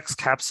it affects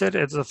capsid,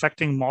 it's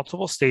affecting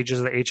multiple stages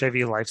of the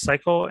HIV life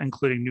cycle,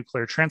 including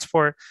nuclear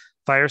transport,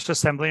 virus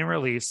assembly and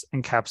release,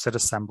 and capsid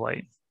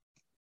assembly.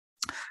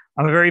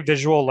 I'm a very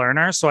visual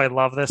learner, so I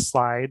love this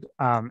slide.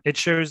 It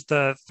shows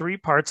the three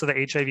parts of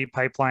the HIV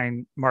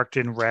pipeline marked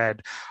in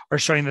red are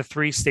showing the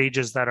three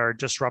stages that are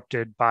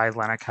disrupted by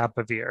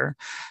lenacapavir.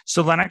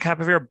 So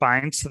lenacapavir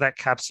binds to that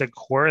capsid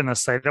core in the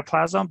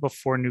cytoplasm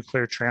before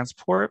nuclear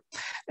transport,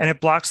 and it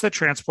blocks the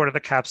transport of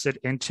the capsid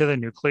into the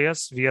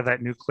nucleus via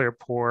that nuclear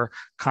pore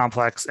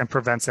complex and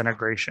prevents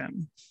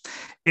integration.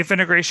 If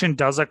integration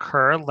does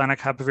occur,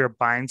 lenacapavir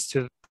binds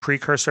to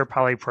precursor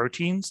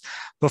polyproteins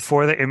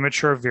before the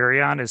immature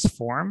virion is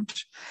formed.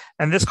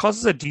 And this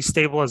causes a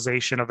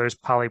destabilization of those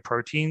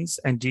polyproteins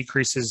and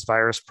decreases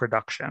virus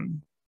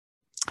production.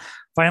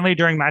 Finally,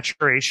 during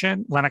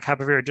maturation,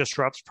 lenacapavir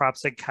disrupts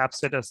peroxide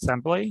capsid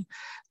assembly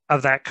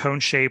of that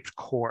cone-shaped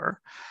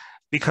core.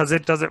 Because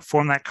it doesn't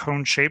form that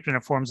cone shape and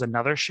it forms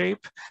another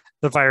shape,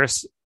 the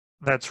virus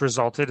that's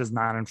resulted is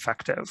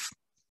non-infective.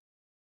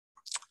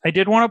 I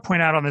did want to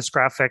point out on this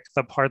graphic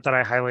the part that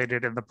I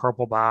highlighted in the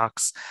purple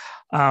box.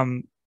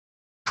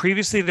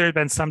 Previously, there had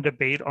been some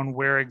debate on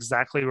where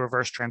exactly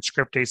reverse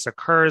transcriptase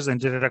occurs and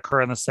did it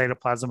occur in the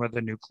cytoplasm or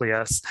the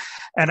nucleus.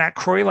 And at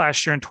CROI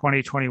last year in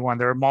 2021,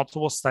 there were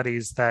multiple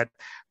studies that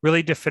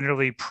really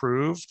definitively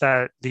proved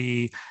that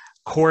the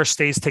core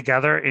stays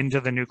together into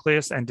the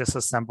nucleus and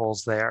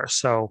disassembles there.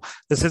 So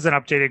this is an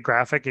updated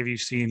graphic if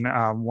you've seen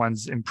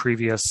ones in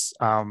previous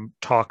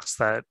talks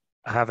that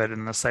have it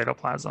in the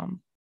cytoplasm.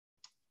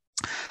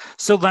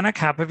 So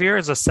lenacapavir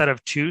is a set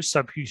of 2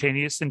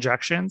 subcutaneous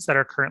injections that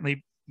are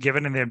currently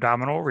given in the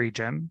abdominal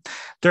region.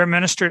 They're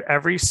administered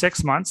every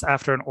 6 months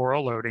after an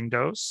oral loading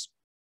dose.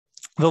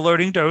 The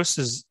loading dose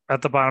is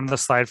at the bottom of the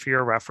slide for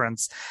your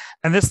reference.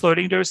 And this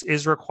loading dose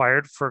is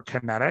required for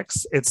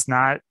kinetics. It's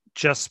not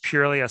just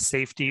purely a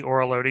safety or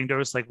a loading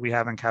dose like we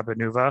have in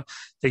Cabenuva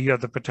that you have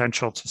the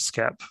potential to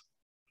skip.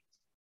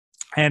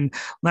 And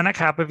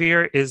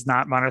lenacapavir is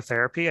not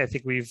monotherapy. I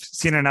think we've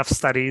seen enough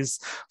studies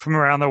from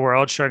around the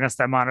world showing us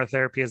that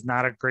monotherapy is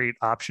not a great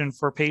option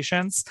for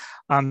patients.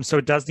 So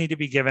it does need to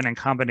be given in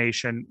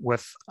combination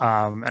with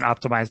an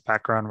optimized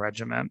background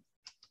regimen.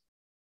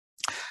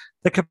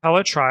 The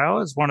Capella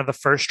trial is one of the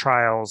first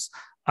trials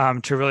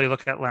to really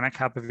look at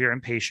lenacapavir in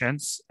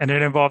patients, and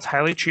it involved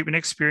highly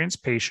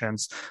treatment-experienced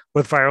patients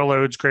with viral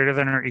loads greater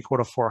than or equal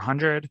to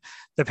 400.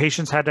 The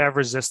patients had to have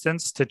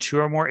resistance to 2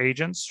 or more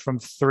agents from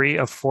 3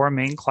 of 4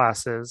 main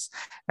classes,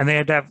 and they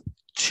had to have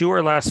 2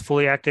 or less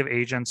fully active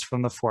agents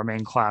from the 4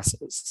 main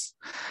classes.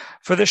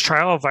 For this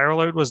trial, a viral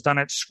load was done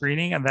at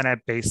screening and then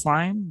at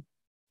baseline.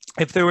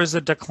 If there was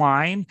a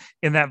decline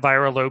in that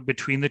viral load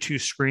between the 2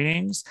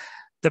 screenings,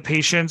 the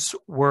patients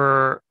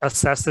were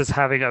assessed as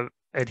having an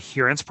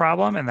adherence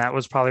problem, and that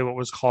was probably what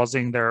was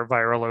causing their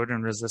viral load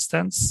and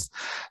resistance.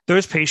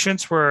 Those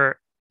patients were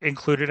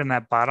included in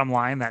that bottom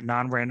line, that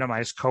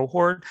non-randomized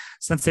cohort.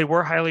 Since they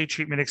were highly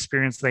treatment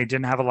experienced, they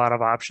didn't have a lot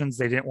of options.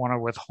 They didn't want to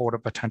withhold a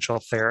potential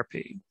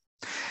therapy.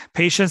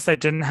 Patients that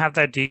didn't have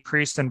that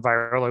decrease in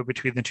viral load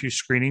between the 2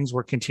 screenings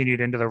were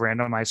continued into the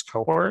randomized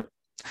cohort.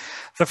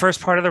 The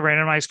first part of the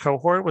randomized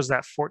cohort was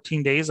that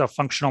 14 days of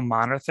functional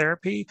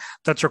monotherapy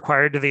that's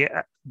required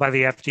by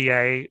the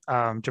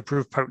FDA to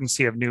prove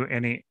potency of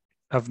any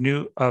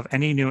new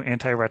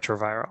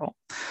antiretroviral.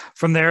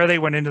 From there, they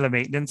went into the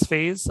maintenance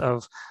phase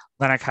of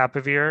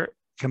lenacapavir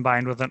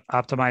combined with an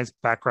optimized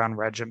background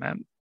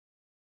regimen.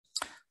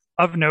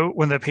 Of note,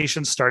 when the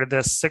patients started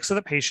this, 6 of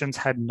the patients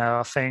had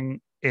nothing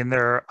in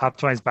their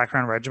optimized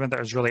background regimen that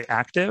was really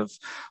active.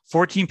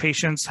 14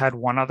 patients had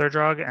 1 other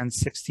drug, and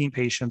 16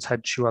 patients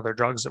had 2 other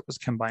drugs it was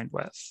combined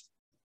with.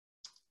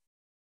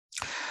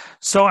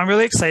 So I'm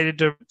really excited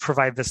to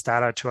provide this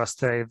data to us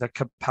today, the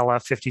Capella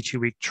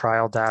 52-week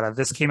trial data.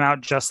 This came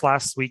out just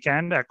last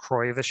weekend at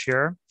CROI this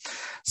year.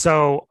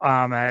 So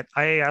at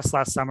IAS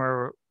last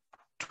summer,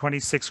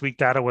 26-week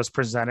data was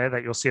presented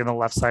that you'll see on the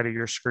left side of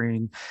your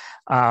screen.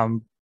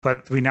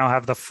 But we now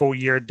have the full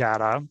year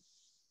data.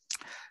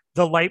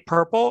 The light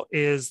purple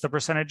is the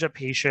percentage of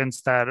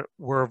patients that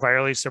were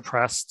virally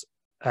suppressed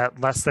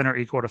at less than or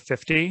equal to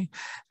 50.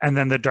 And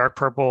then the dark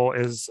purple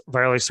is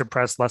virally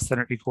suppressed less than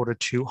or equal to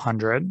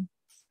 200.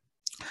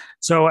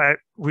 So at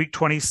week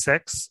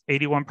 26,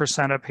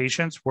 81% of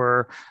patients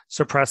were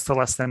suppressed to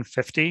less than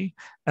 50.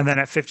 And then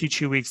at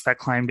 52 weeks, that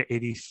climbed to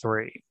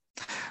 83.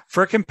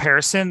 For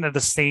comparison, at the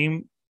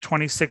same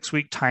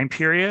 26-week time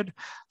period,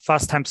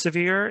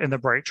 fostemsavir in the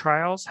BRIGHT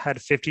trials had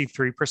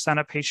 53%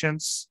 of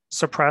patients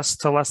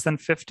suppressed to less than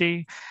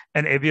 50,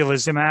 and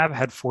ibulizumab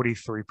had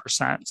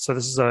 43%. So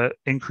this is an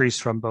increase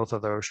from both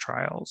of those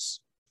trials.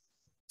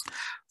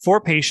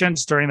 4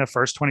 patients during the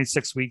first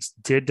 26 weeks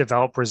did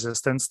develop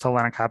resistance to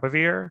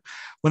lenacapavir.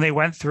 When they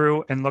went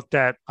through and looked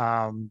at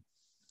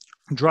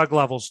drug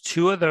levels,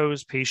 2 of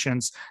those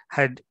patients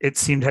had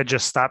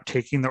just stopped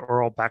taking the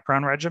oral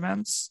background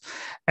regimens,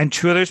 and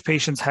 2 of those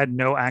patients had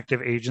no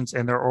active agents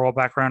in their oral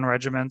background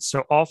regimens.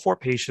 So all 4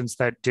 patients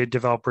that did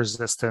develop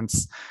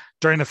resistance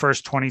during the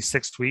first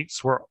 26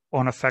 weeks were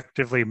on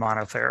effectively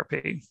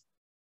monotherapy.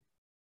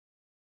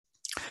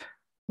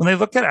 When they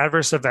looked at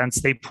adverse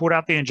events, they pulled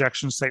out the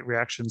injection site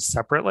reactions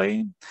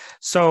separately.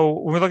 So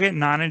when we look at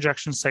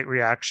non-injection site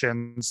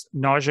reactions,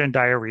 nausea and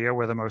diarrhea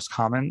were the most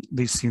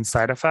commonly seen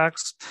side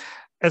effects.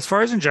 As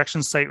far as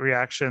injection site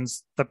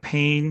reactions, the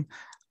pain,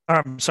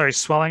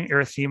 swelling,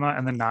 erythema,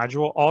 and the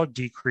nodule all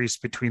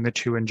decreased between the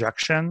 2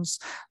 injections.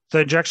 The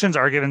injections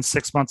are given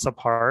 6 months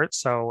apart.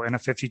 So in a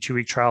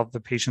 52-week trial,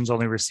 the patients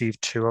only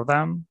received 2 of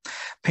them.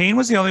 Pain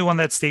was the only one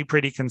that stayed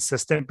pretty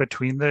consistent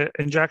between the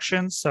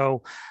injections.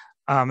 So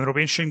it'll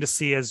be interesting to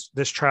see as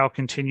this trial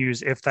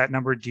continues if that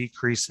number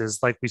decreases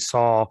like we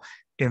saw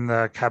in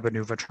the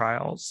Cabenuva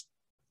trials.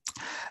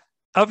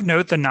 Of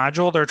note, the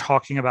nodule they're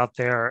talking about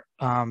there,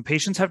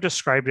 patients have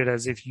described it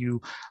as if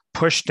you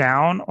push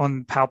down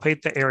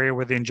palpate the area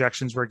where the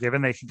injections were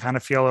given, they can kind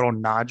of feel a little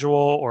nodule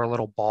or a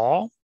little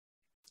ball.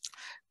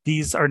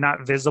 These are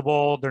not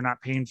visible, they're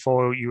not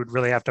painful, you would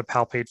really have to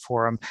palpate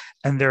for them,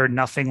 and they're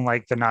nothing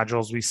like the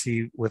nodules we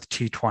see with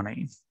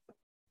T20.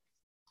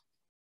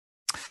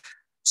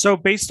 So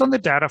based on the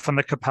data from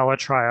the Capella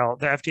trial,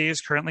 the FDA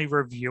is currently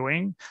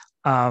reviewing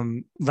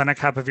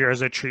lenacapavir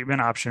as a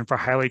treatment option for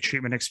highly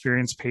treatment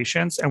experienced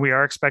patients, and we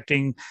are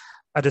expecting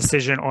a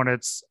decision on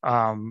its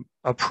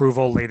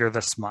approval later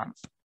this month.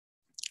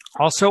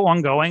 Also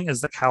ongoing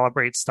is the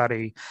Calibrate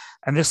study,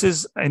 and this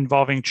is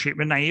involving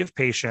treatment-naive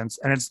patients,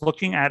 and it's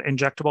looking at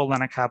injectable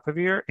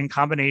lenacapavir in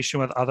combination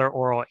with other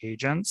oral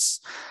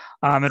agents.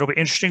 It'll be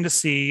interesting to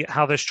see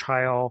how this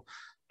trial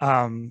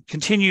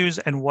continues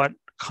and what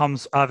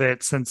comes of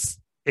it, since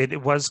it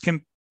was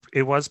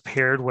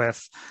paired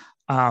with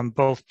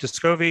both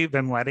Descovy,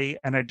 Vimlety,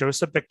 and a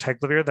dose of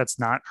bictegravir that's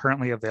not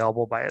currently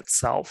available by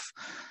itself.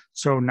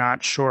 so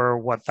not sure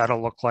what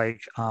that'll look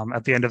like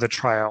at the end of the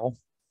trial.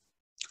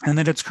 And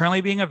then it's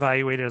currently being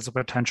evaluated as a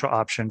potential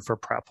option for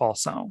PrEP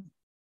also.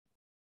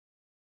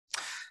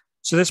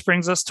 So this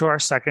brings us to our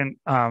second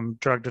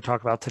drug to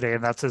talk about today,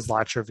 and that's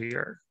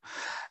islatravir.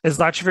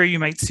 Islatravir, you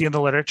might see in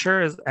the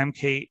literature, is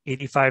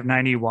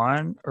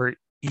MK-8591 or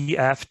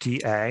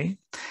EFDA.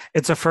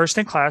 It's a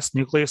first-in-class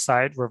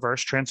nucleoside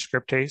reverse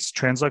transcriptase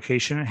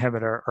translocation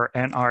inhibitor, or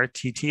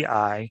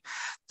NRTTI,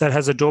 that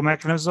has a dual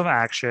mechanism of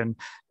action.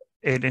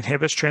 It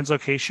inhibits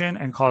translocation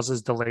and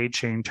causes delayed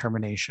chain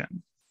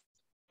termination.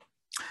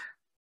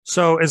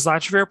 So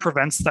islatravir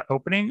prevents the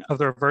opening of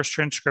the reverse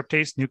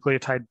transcriptase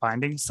nucleotide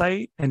binding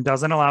site and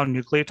doesn't allow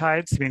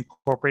nucleotides to be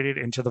incorporated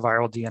into the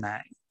viral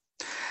DNA.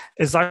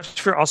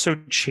 Islatravir also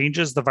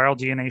changes the viral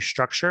DNA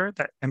structure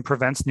and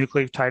prevents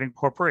nucleotide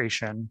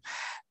incorporation,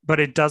 but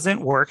it doesn't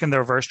work in the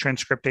reverse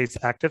transcriptase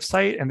active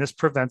site, and this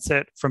prevents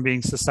it from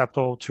being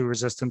susceptible to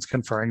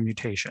resistance-conferring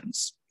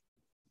mutations.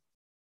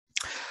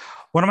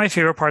 One of my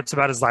favorite parts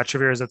about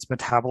islatravir is its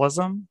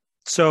metabolism.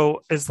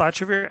 So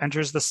islatravir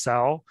enters the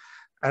cell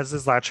as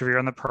islatravir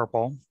in the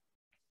purple.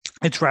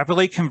 It's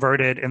rapidly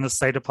converted in the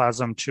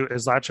cytoplasm to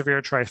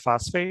islatravir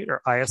triphosphate,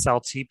 or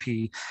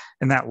ISLTP,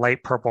 in that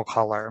light purple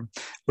color,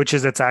 which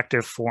is its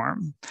active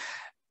form.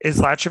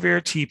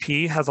 Islatravir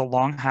TP has a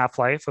long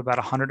half-life, about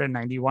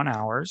 191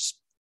 hours.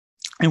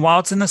 And while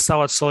it's in the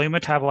cell, it's slowly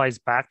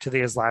metabolized back to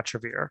the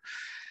islatravir.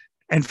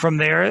 And from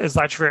there,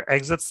 islatravir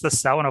exits the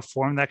cell in a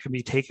form that can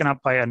be taken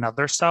up by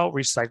another cell,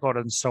 recycled,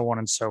 and so on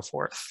and so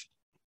forth.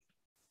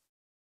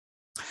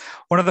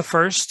 One of the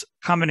first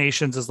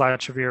combinations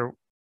islatravir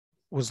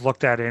was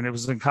looked at it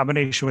was in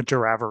combination with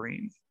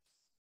doravirine.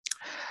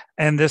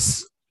 And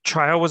this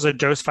trial was a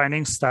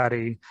dose-finding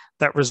study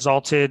that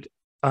resulted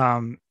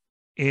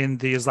in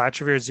the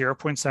islatravir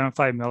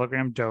 0.75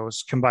 milligram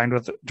dose combined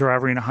with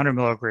doravirine 100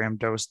 milligram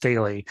dose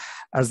daily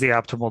as the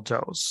optimal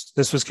dose.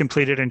 This was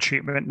completed in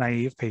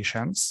treatment-naive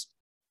patients.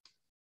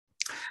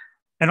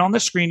 And on the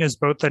screen is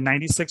both the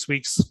 96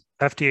 weeks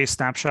FDA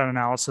snapshot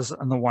analysis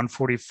and the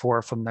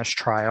 144 from this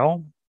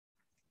trial.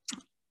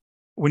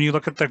 When you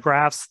look at the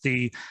graphs,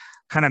 the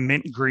kind of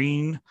mint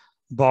green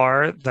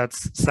bar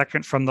that's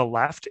second from the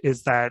left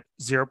is that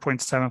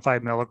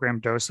 0.75 milligram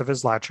dose of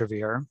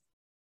islatravir.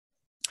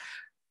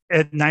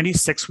 At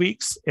 96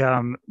 weeks,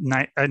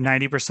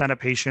 90% of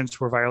patients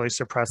were virally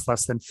suppressed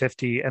less than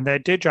 50, and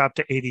that did drop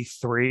to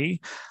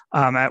 83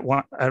 at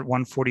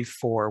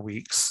 144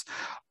 weeks.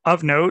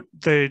 Of note,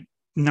 the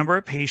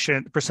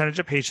percentage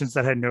of patients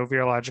that had no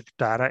virologic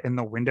data in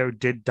the window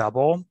did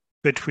double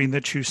between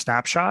the two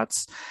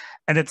snapshots.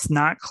 And it's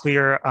not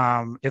clear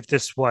if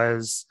this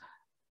was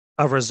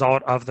a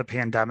result of the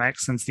pandemic,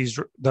 since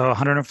the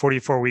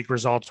 144-week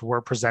results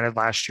were presented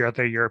last year at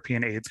the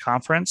European AIDS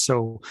conference.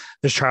 So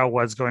this trial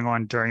was going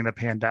on during the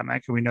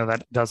pandemic, and we know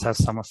that does have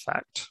some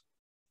effect.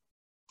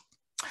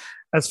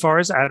 As far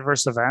as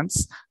adverse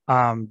events,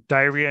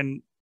 nausea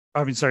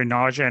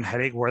and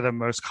headache were the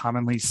most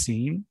commonly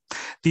seen.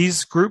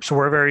 These groups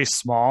were very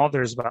small.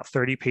 There's about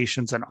 30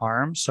 patients an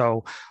arm.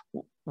 So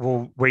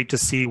we'll wait to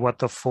see what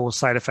the full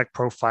side effect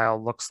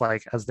profile looks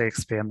like as they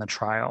expand the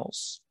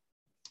trials.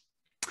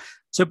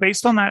 So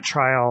based on that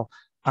trial,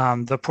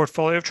 the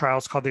portfolio of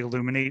trials called the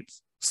Illuminate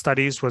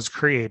studies was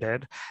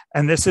created.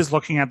 And this is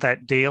looking at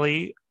that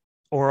daily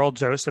oral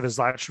dose of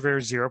islatravir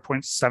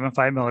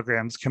 0.75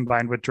 milligrams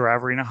combined with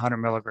doravirine 100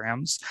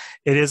 milligrams.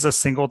 It is a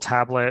single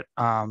tablet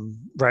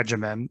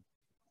regimen.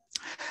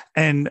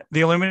 And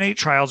the Illuminate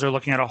trials are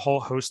looking at a whole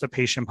host of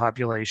patient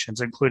populations,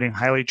 including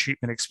highly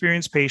treatment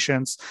experienced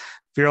patients,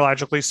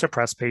 virologically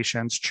suppressed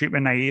patients,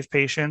 treatment naive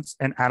patients,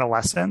 and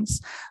adolescents.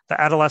 The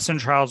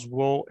adolescent trials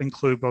will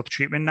include both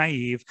treatment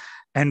naive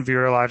and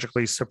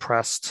virologically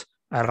suppressed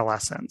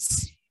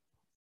adolescents.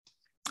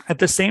 At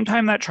the same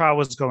time that trial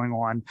was going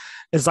on,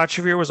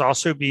 islatravir was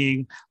also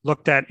being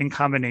looked at in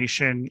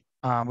combination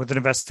with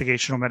an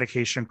investigational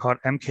medication called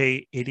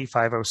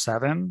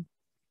MK-8507.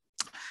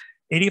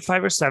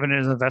 8507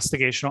 is an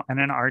investigational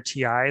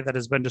NNRTI that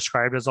has been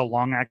described as a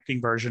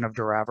long-acting version of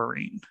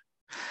doravirine.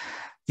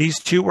 These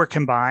two were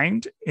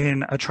combined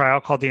in a trial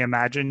called the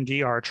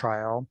Imagine-DR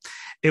trial.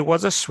 It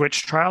was a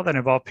switch trial that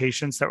involved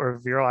patients that were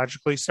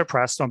virologically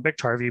suppressed on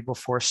Biktarvy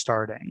before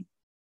starting.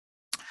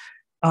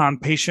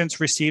 Patients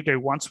received a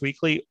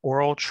once-weekly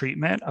oral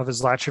treatment of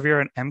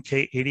islatravir and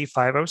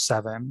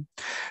MK-8507.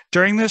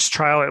 During this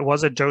trial, it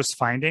was a dose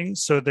finding,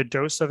 so the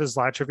dose of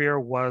islatravir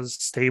was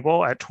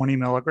stable at 20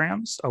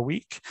 milligrams a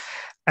week,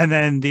 and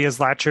then the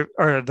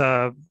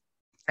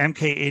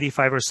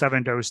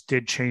MK-8507 dose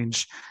did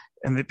change,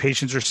 and the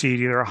patients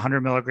received either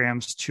 100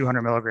 milligrams,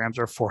 200 milligrams,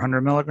 or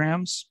 400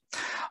 milligrams.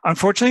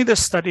 Unfortunately,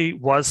 this study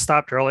was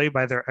stopped early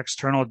by their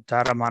external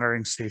data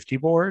monitoring safety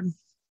board.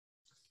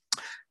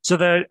 So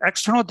the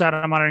external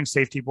data monitoring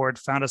safety board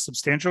found a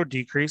substantial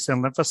decrease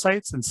in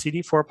lymphocytes and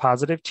CD4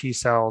 positive T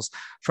cells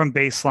from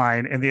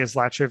baseline in the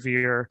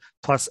islatravir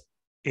plus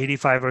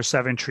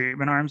 8507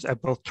 treatment arms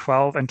at both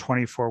 12 and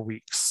 24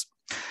 weeks.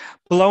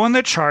 Below in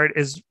the chart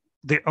is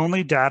the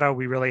only data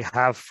we really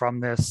have from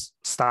this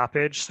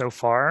stoppage so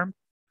far.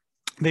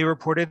 They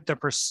reported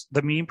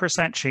the mean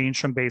percent change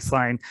from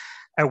baseline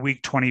at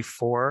week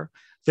 24.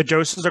 The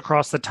doses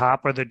across the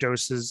top are the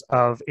doses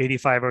of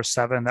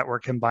 8507 that were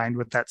combined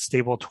with that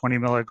stable 20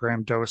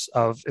 milligram dose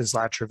of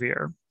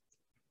islatravir.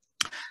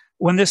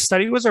 When this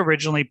study was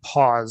originally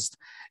paused,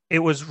 it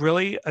was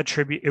really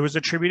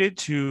attributed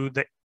to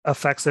the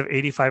effects of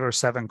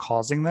 8507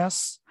 causing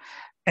this,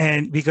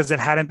 and because it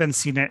hadn't been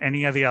seen in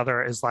any of the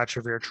other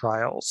islatravir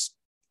trials.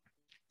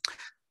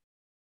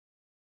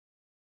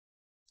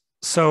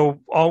 So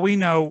all we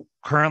know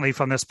currently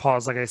from this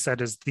pause, like I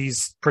said, is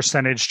these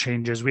percentage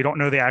changes. We don't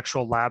know the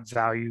actual lab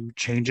value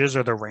changes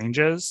or the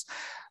ranges.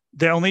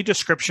 The only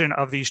description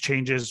of these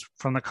changes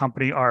from the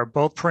company are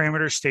both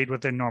parameters stayed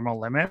within normal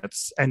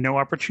limits and no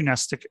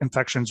opportunistic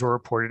infections were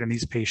reported in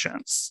these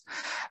patients.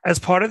 As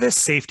part of this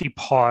safety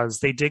pause,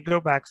 they did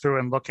go back through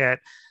and look at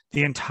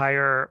the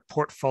entire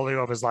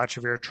portfolio of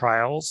islatravir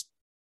trials,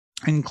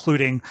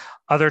 including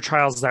other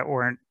trials that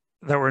were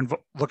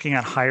looking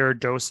at higher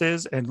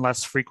doses and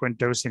less frequent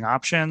dosing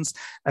options,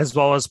 as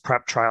well as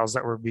PrEP trials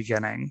that were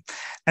beginning.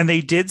 And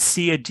they did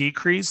see a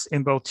decrease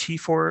in both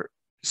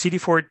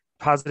CD4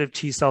 positive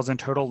T cells and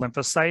total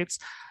lymphocytes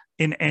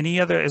in any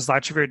other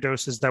islatravir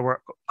doses that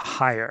were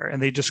higher.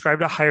 And they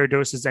described a higher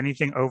dose as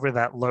anything over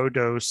that low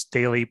dose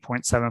daily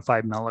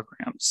 0.75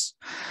 milligrams.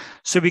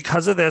 So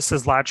because of this,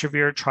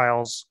 islatravir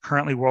trials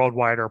currently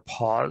worldwide are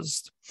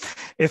paused.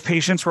 If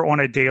patients were on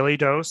a daily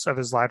dose of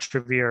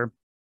islatravir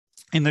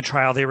in the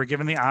trial, they were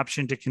given the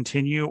option to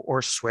continue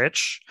or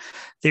switch.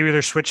 They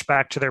either switch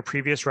back to their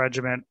previous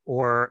regimen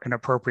or an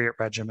appropriate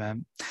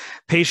regimen.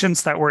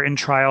 Patients that were in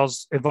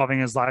trials involving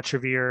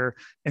islatravir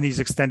in these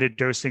extended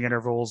dosing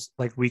intervals,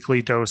 like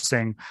weekly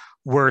dosing,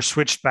 were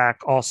switched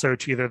back also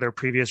to either their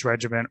previous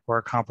regimen or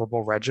a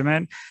comparable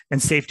regimen,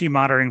 and safety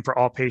monitoring for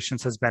all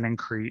patients has been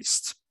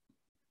increased.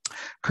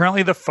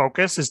 Currently, the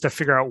focus is to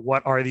figure out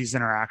what are these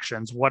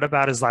interactions. What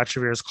about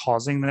islatravir is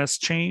causing this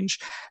change,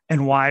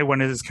 and why, when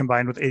it is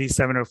combined with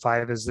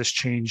 8705, is this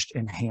change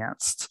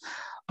enhanced?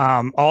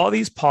 All of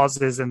these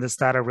pauses in this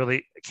data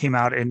really came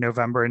out in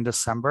November and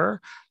December.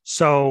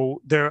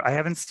 So I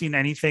haven't seen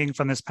anything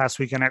from this past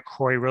weekend at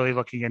CROI really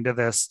looking into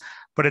this,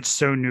 but it's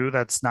so new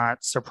that's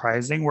not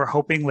surprising. We're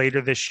hoping later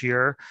this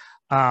year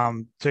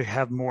to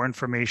have more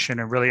information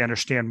and really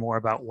understand more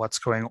about what's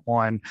going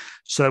on,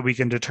 so that we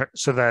can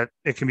so that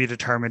it can be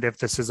determined if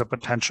this is a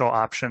potential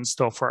option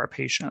still for our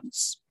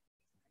patients.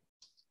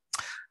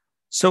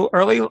 So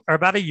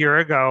about a year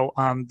ago,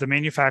 the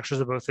manufacturers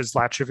of both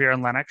islatravir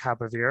and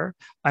lenacapavir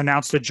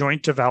announced a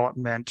joint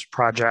development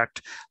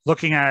project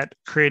looking at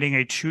creating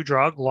a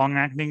 2-drug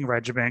long-acting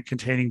regimen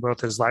containing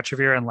both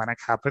islatravir and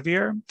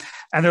lenacapavir.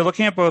 And they're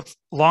looking at both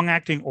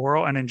long-acting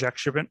oral and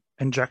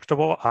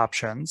injectable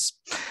options.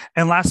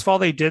 And last fall,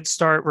 they did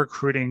start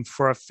recruiting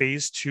for a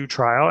phase 2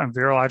 trial in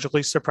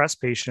virologically suppressed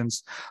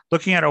patients,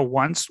 looking at a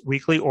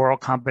once-weekly oral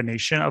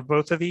combination of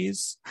both of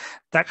these.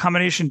 That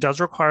combination does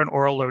require an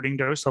oral loading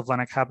dose of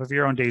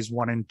lenacapavir on days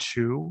 1 and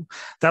 2.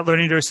 That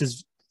loading dose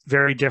is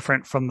very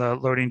different from the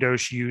loading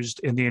dose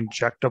used in the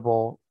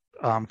injectable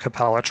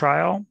Capella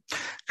trial.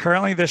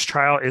 Currently, this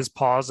trial is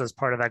paused as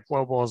part of that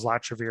global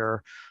islatravir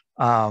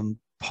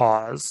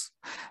pause.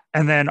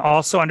 And then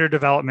also under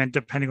development,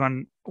 depending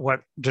on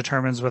what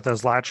determines with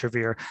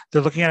islatravir,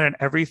 they're looking at an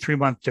every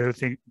 3-month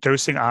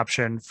dosing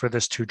option for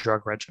this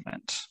 2-drug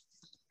regimen.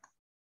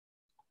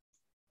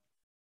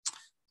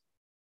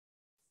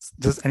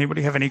 Does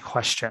anybody have any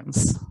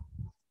questions?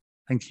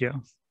 Thank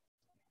you.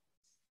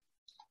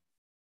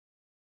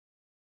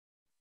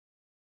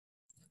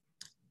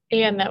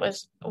 Ian, that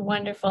was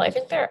wonderful. I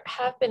think there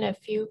have been a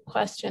few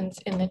questions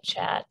in the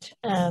chat.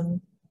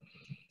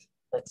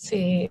 Let's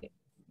see,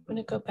 I'm going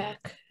to go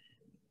back.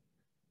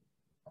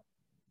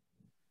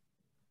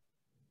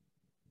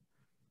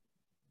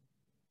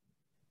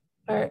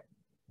 I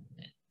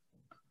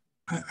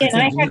think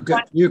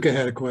Yuka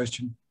had a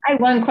question. I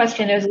had one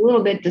question. It was a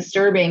little bit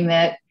disturbing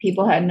that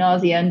people had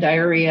nausea and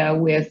diarrhea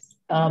with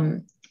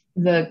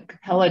the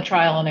Capella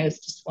trial, and I was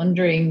just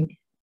wondering,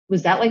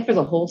 was that like for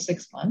the whole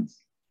 6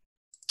 months?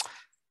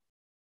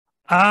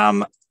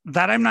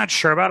 That I'm not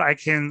sure about. I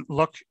can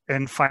look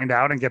and find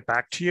out and get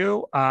back to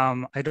you.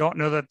 I don't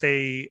know that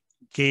they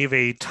gave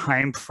a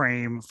time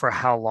frame for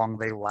how long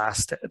they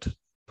lasted,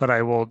 but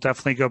I will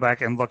definitely go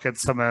back and look at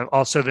some of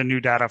also the new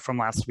data from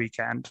last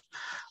weekend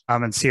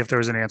and see if there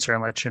was an answer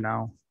and let you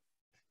know.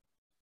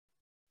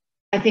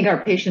 I think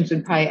our patients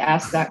would probably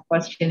ask that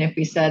question if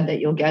we said that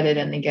you'll get it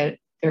and they get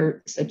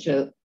they're such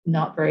a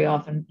not very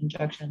often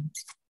injection.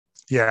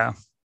 Yeah.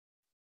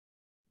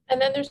 And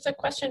then there's a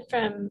question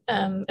from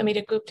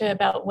Amita Gupta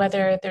about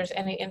whether there's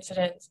any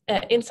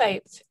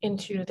insights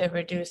into the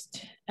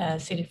reduced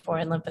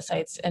CD4 and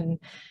lymphocytes,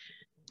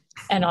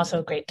 and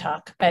also great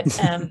talk. But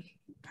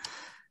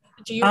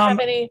do you have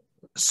any?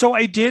 So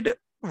I did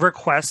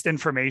request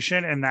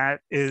information, and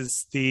that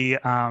is the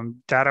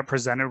data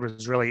presented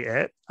was really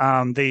it.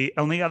 The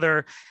only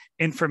other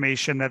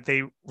information that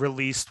they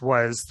released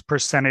was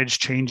percentage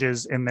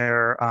changes in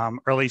their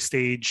early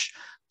stage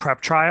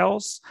PrEP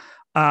trials.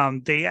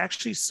 They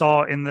actually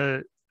saw in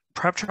the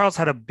PrEP trials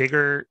had a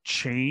bigger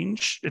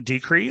change, a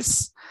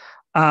decrease,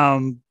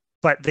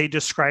 but they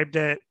described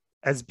it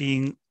as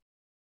being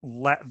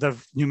the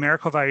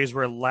numerical values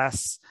were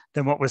less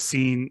than what was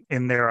seen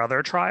in their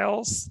other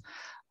trials.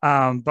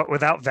 But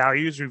without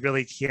values, we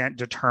really can't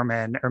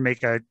determine or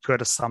make a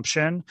good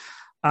assumption.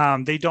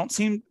 They don't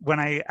seem, when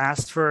I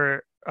asked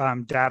for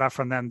data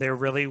from them, there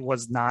really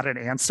was not an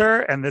answer,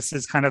 and this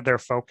is kind of their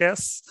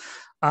focus.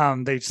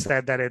 They've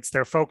said that it's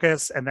their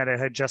focus and that it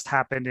had just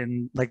happened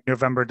in like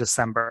November,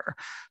 December.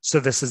 So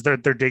this is, they're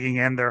digging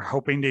in, they're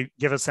hoping to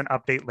give us an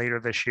update later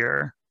this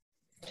year.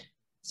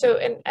 So,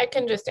 and I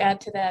can just add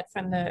to that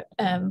from the,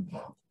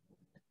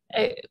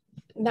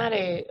 not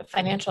a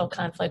financial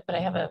conflict, but I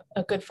have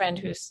a good friend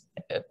who's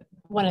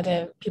one of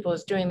the people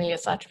who's doing the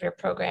islatravir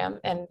program,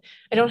 and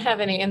I don't have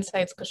any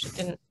insights because she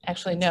didn't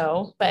actually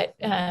know, but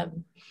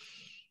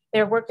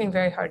they're working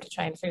very hard to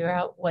try and figure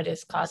out what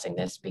is causing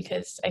this,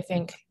 because I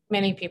think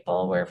many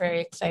people were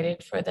very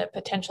excited for the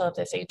potential of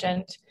this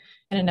agent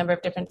in a number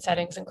of different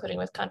settings, including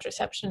with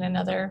contraception and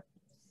other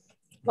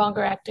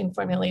longer acting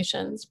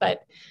formulations,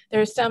 but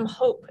there's some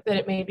hope that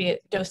it may be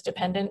dose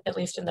dependent, at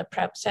least in the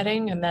PrEP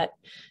setting, and that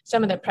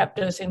some of the PrEP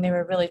dosing, they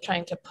were really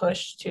trying to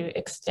push to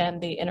extend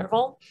the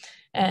interval.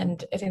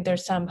 And I think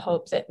there's some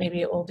hope that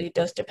maybe it will be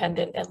dose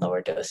dependent and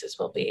lower doses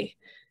will be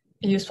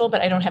useful,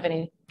 but I don't have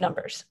any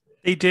numbers.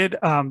 They did,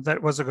 that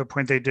was a good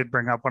point. They did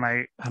bring up when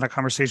I had a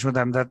conversation with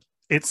them that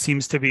it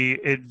seems to be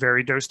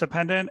very dose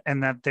dependent,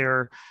 and that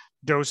their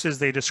doses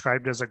they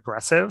described as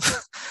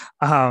aggressive.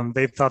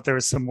 They thought there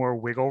was some more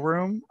wiggle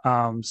room.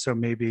 So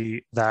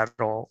maybe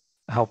that'll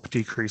help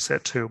decrease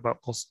it too, but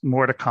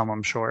more to come,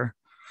 I'm sure.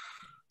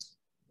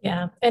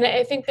 Yeah, and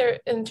I think there,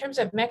 in terms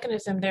of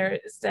mechanism, there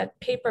is that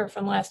paper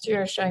from last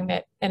year showing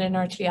that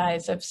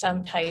NNRTIs of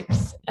some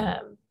types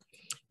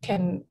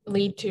can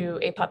lead to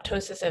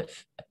apoptosis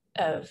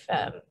of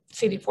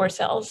CD4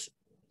 cells,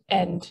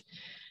 and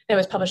that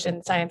was published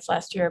in Science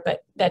last year, but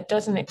that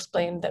doesn't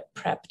explain the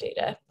PrEP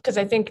data. Because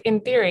I think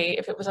in theory,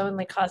 if it was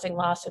only causing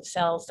loss of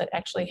cells that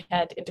actually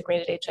had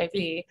integrated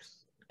HIV,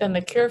 then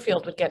the cure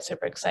field would get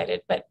super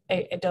excited, but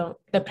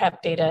the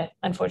PrEP data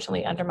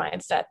unfortunately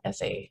undermines that as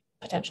a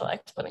potential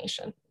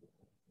explanation.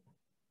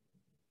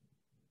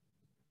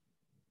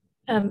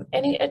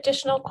 Any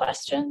additional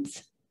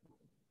questions?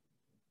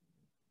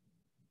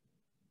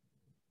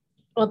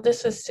 Well,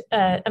 this was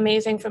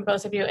amazing from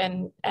both of you,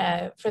 and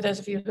for those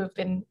of you who've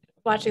been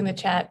watching the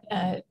chat,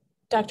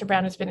 Dr.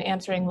 Brown has been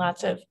answering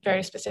lots of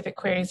very specific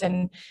queries,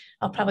 and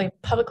I'll probably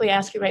publicly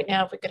ask you right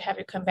now if we could have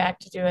you come back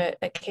to do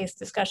a case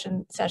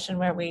discussion session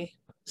where we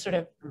sort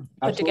of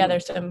put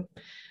together some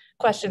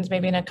questions.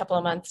 Maybe in a couple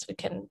of months we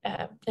can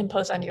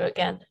impose on you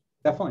again.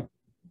 Definitely.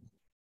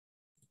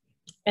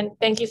 And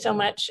thank you so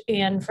much,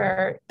 Ian,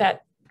 for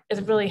that.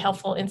 Is really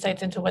helpful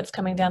insights into what's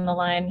coming down the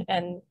line.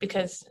 And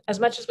because as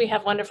much as we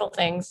have wonderful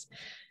things,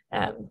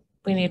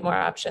 we need more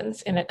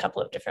options in a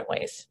couple of different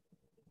ways.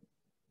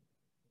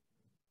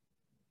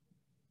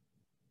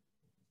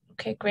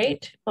 Okay,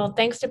 great. Well,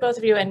 thanks to both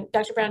of you. And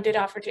Dr. Brown did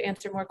offer to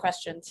answer more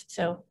questions.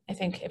 So I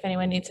think if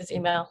anyone needs his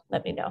email,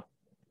 let me know.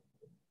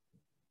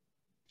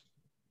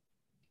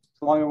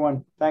 So long,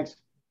 everyone. Thanks.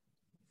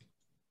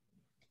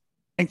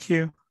 Thank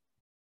you.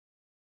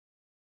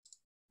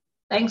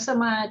 Thanks so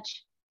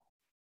much.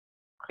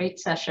 Great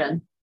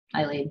session,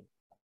 Eileen.